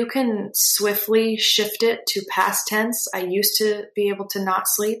can swiftly shift it to past tense, I used to be able to not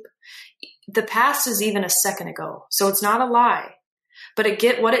sleep. The past is even a second ago. So it's not a lie. But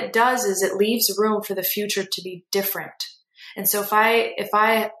what it does is it leaves room for the future to be different. And so if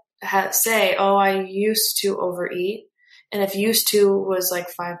I say, oh, I used to overeat, and if used to was like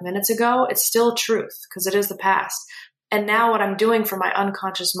 5 minutes ago, it's still truth because it is the past. And now what I'm doing for my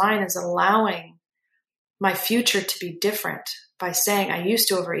unconscious mind is allowing my future to be different by saying I used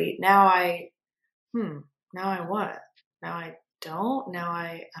to overeat. Now I what? Now I don't. Now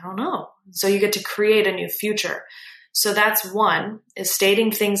I don't know. So you get to create a new future. So that's one, is stating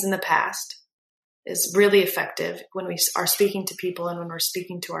things in the past is really effective when we are speaking to people and when we're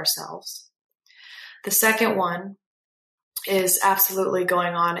speaking to ourselves. The second one is absolutely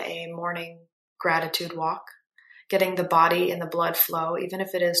going on a morning gratitude walk, getting the body and the blood flow, even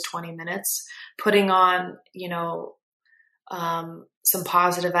if it is 20 minutes, putting on, some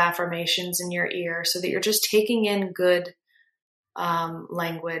positive affirmations in your ear so that you're just taking in good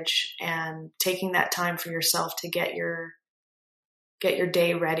language and taking that time for yourself to get your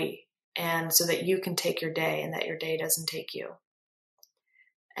day ready, and so that you can take your day and that your day doesn't take you.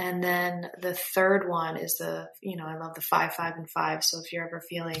 And then the third one is I love the 5, 5, and 5. So if you're ever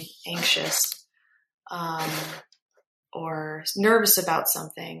feeling anxious or nervous about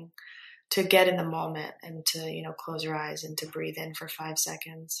something, to get in the moment and to, close your eyes and to breathe in for 5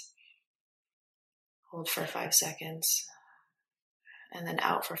 seconds, hold for 5 seconds, and then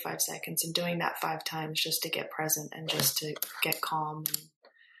out for 5 seconds, and doing that 5 times just to get present and just to get calm and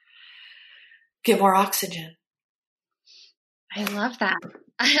get more oxygen. I love that.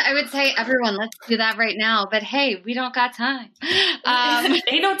 I would say, everyone, let's do that right now. But hey, we don't got time.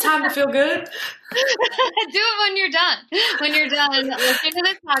 Ain't no time to feel good. Do it when you're done. When you're done listening to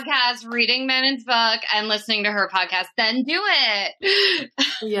this podcast, reading Manon's book, and listening to her podcast, then do it.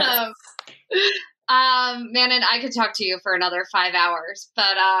 Yes. Manon, I could talk to you for another 5 hours,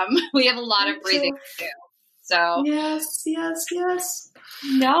 but we have a lot of breathing to do. So yes.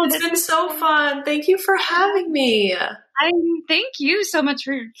 No, it's been so fun. Thank you for having me. I thank you so much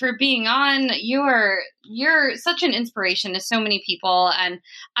for being on. You're such an inspiration to so many people, and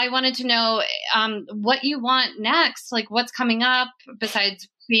I wanted to know what you want next. Like, what's coming up besides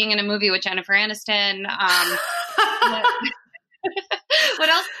being in a movie with Jennifer Aniston? What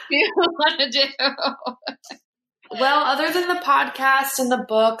else do you want to do? Well, other than the podcast and the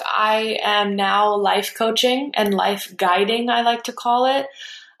book, I am now life coaching and life guiding, I like to call it.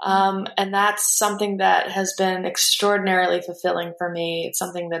 And that's something that has been extraordinarily fulfilling for me. It's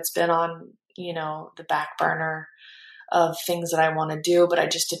something that's been on, the back burner of things that I want to do, but I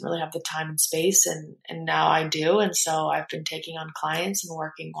just didn't really have the time and space. And now I do. And so I've been taking on clients and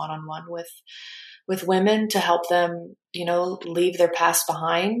working one-on-one with women to help them, leave their past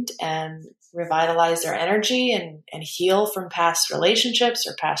behind and revitalize their energy and heal from past relationships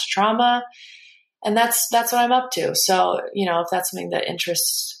or past trauma. And that's what I'm up to. So, if that's something that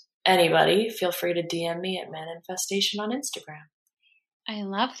interests anybody, feel free to DM me at Manifestation on Instagram. I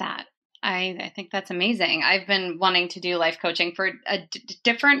love that. I think that's amazing. I've been wanting to do life coaching for a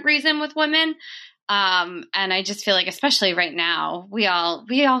different reason with women. And I just feel like, especially right now, we all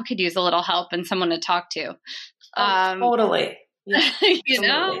could use a little help and someone to talk to. Totally. Yeah,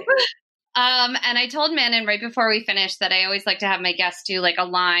 know? And I told Manon right before we finished that I always like to have my guests do like a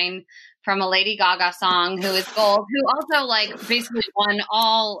line from a Lady Gaga song, who is gold, who also like basically won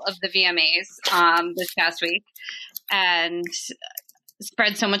all of the VMAs this past week and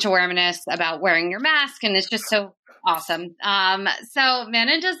spread so much awareness about wearing your mask. And it's just so awesome. So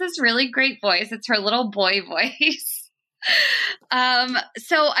Manon does this really great voice. It's her little boy voice.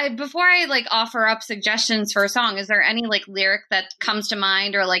 So before I like offer up suggestions for a song, is there any like lyric that comes to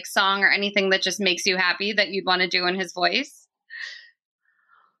mind or like song or anything that just makes you happy that you'd want to do in his voice?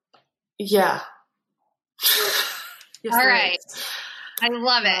 Yeah. Yes, all right. I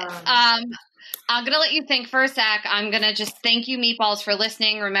love it. I'm going to let you think for a sec. I'm going to just thank you, Meatballs, for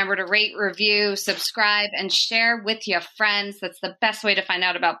listening. Remember to rate, review, subscribe, and share with your friends. That's the best way to find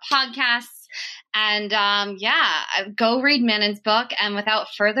out about podcasts. And go read Manon's book. And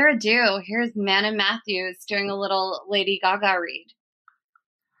without further ado, here's Manon Matthews doing a little Lady Gaga read.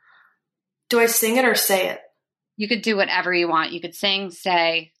 Do I sing it or say it? You could do whatever you want. You could sing,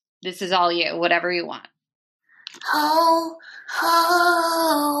 say, this is all you, whatever you want. Ho,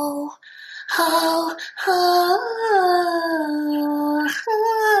 ho, ho, ho,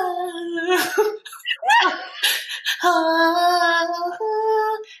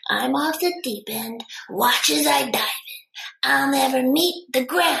 ho. I'm off the deep end. Watch as I dive in. I'll never meet the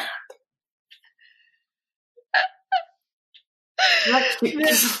ground.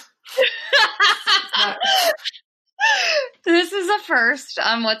 This is a first.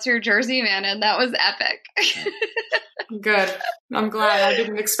 What's Your Jersey, Manon? That was epic. Good. I'm glad. I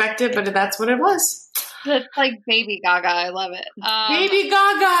didn't expect it, but that's what it was. It's like Baby Gaga. I love it. Baby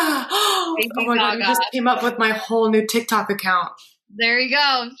Gaga. Baby oh my God, Gaga. you just came up with my whole new TikTok account. There you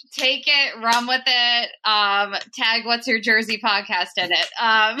go. Take it, run with it. Tag What's Your Jersey podcast in it.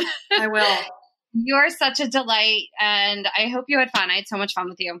 I will. You're such a delight, and I hope you had fun. I had so much fun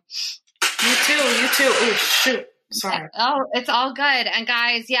with you. You too. Oh, shoot. Sorry. Oh, it's all good. And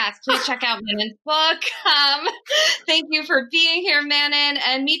guys, yes, please check out Manon's book. Thank you for being here, Manon.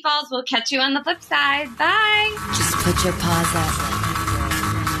 And Meatballs, we'll catch you on the flip side. Bye. Just put your paws up,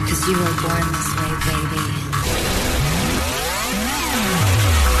 'cause you were born this way, baby.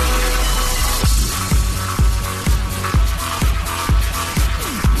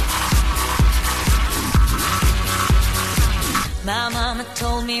 My mama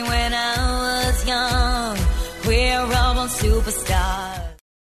told me when I was young, we're all superstars.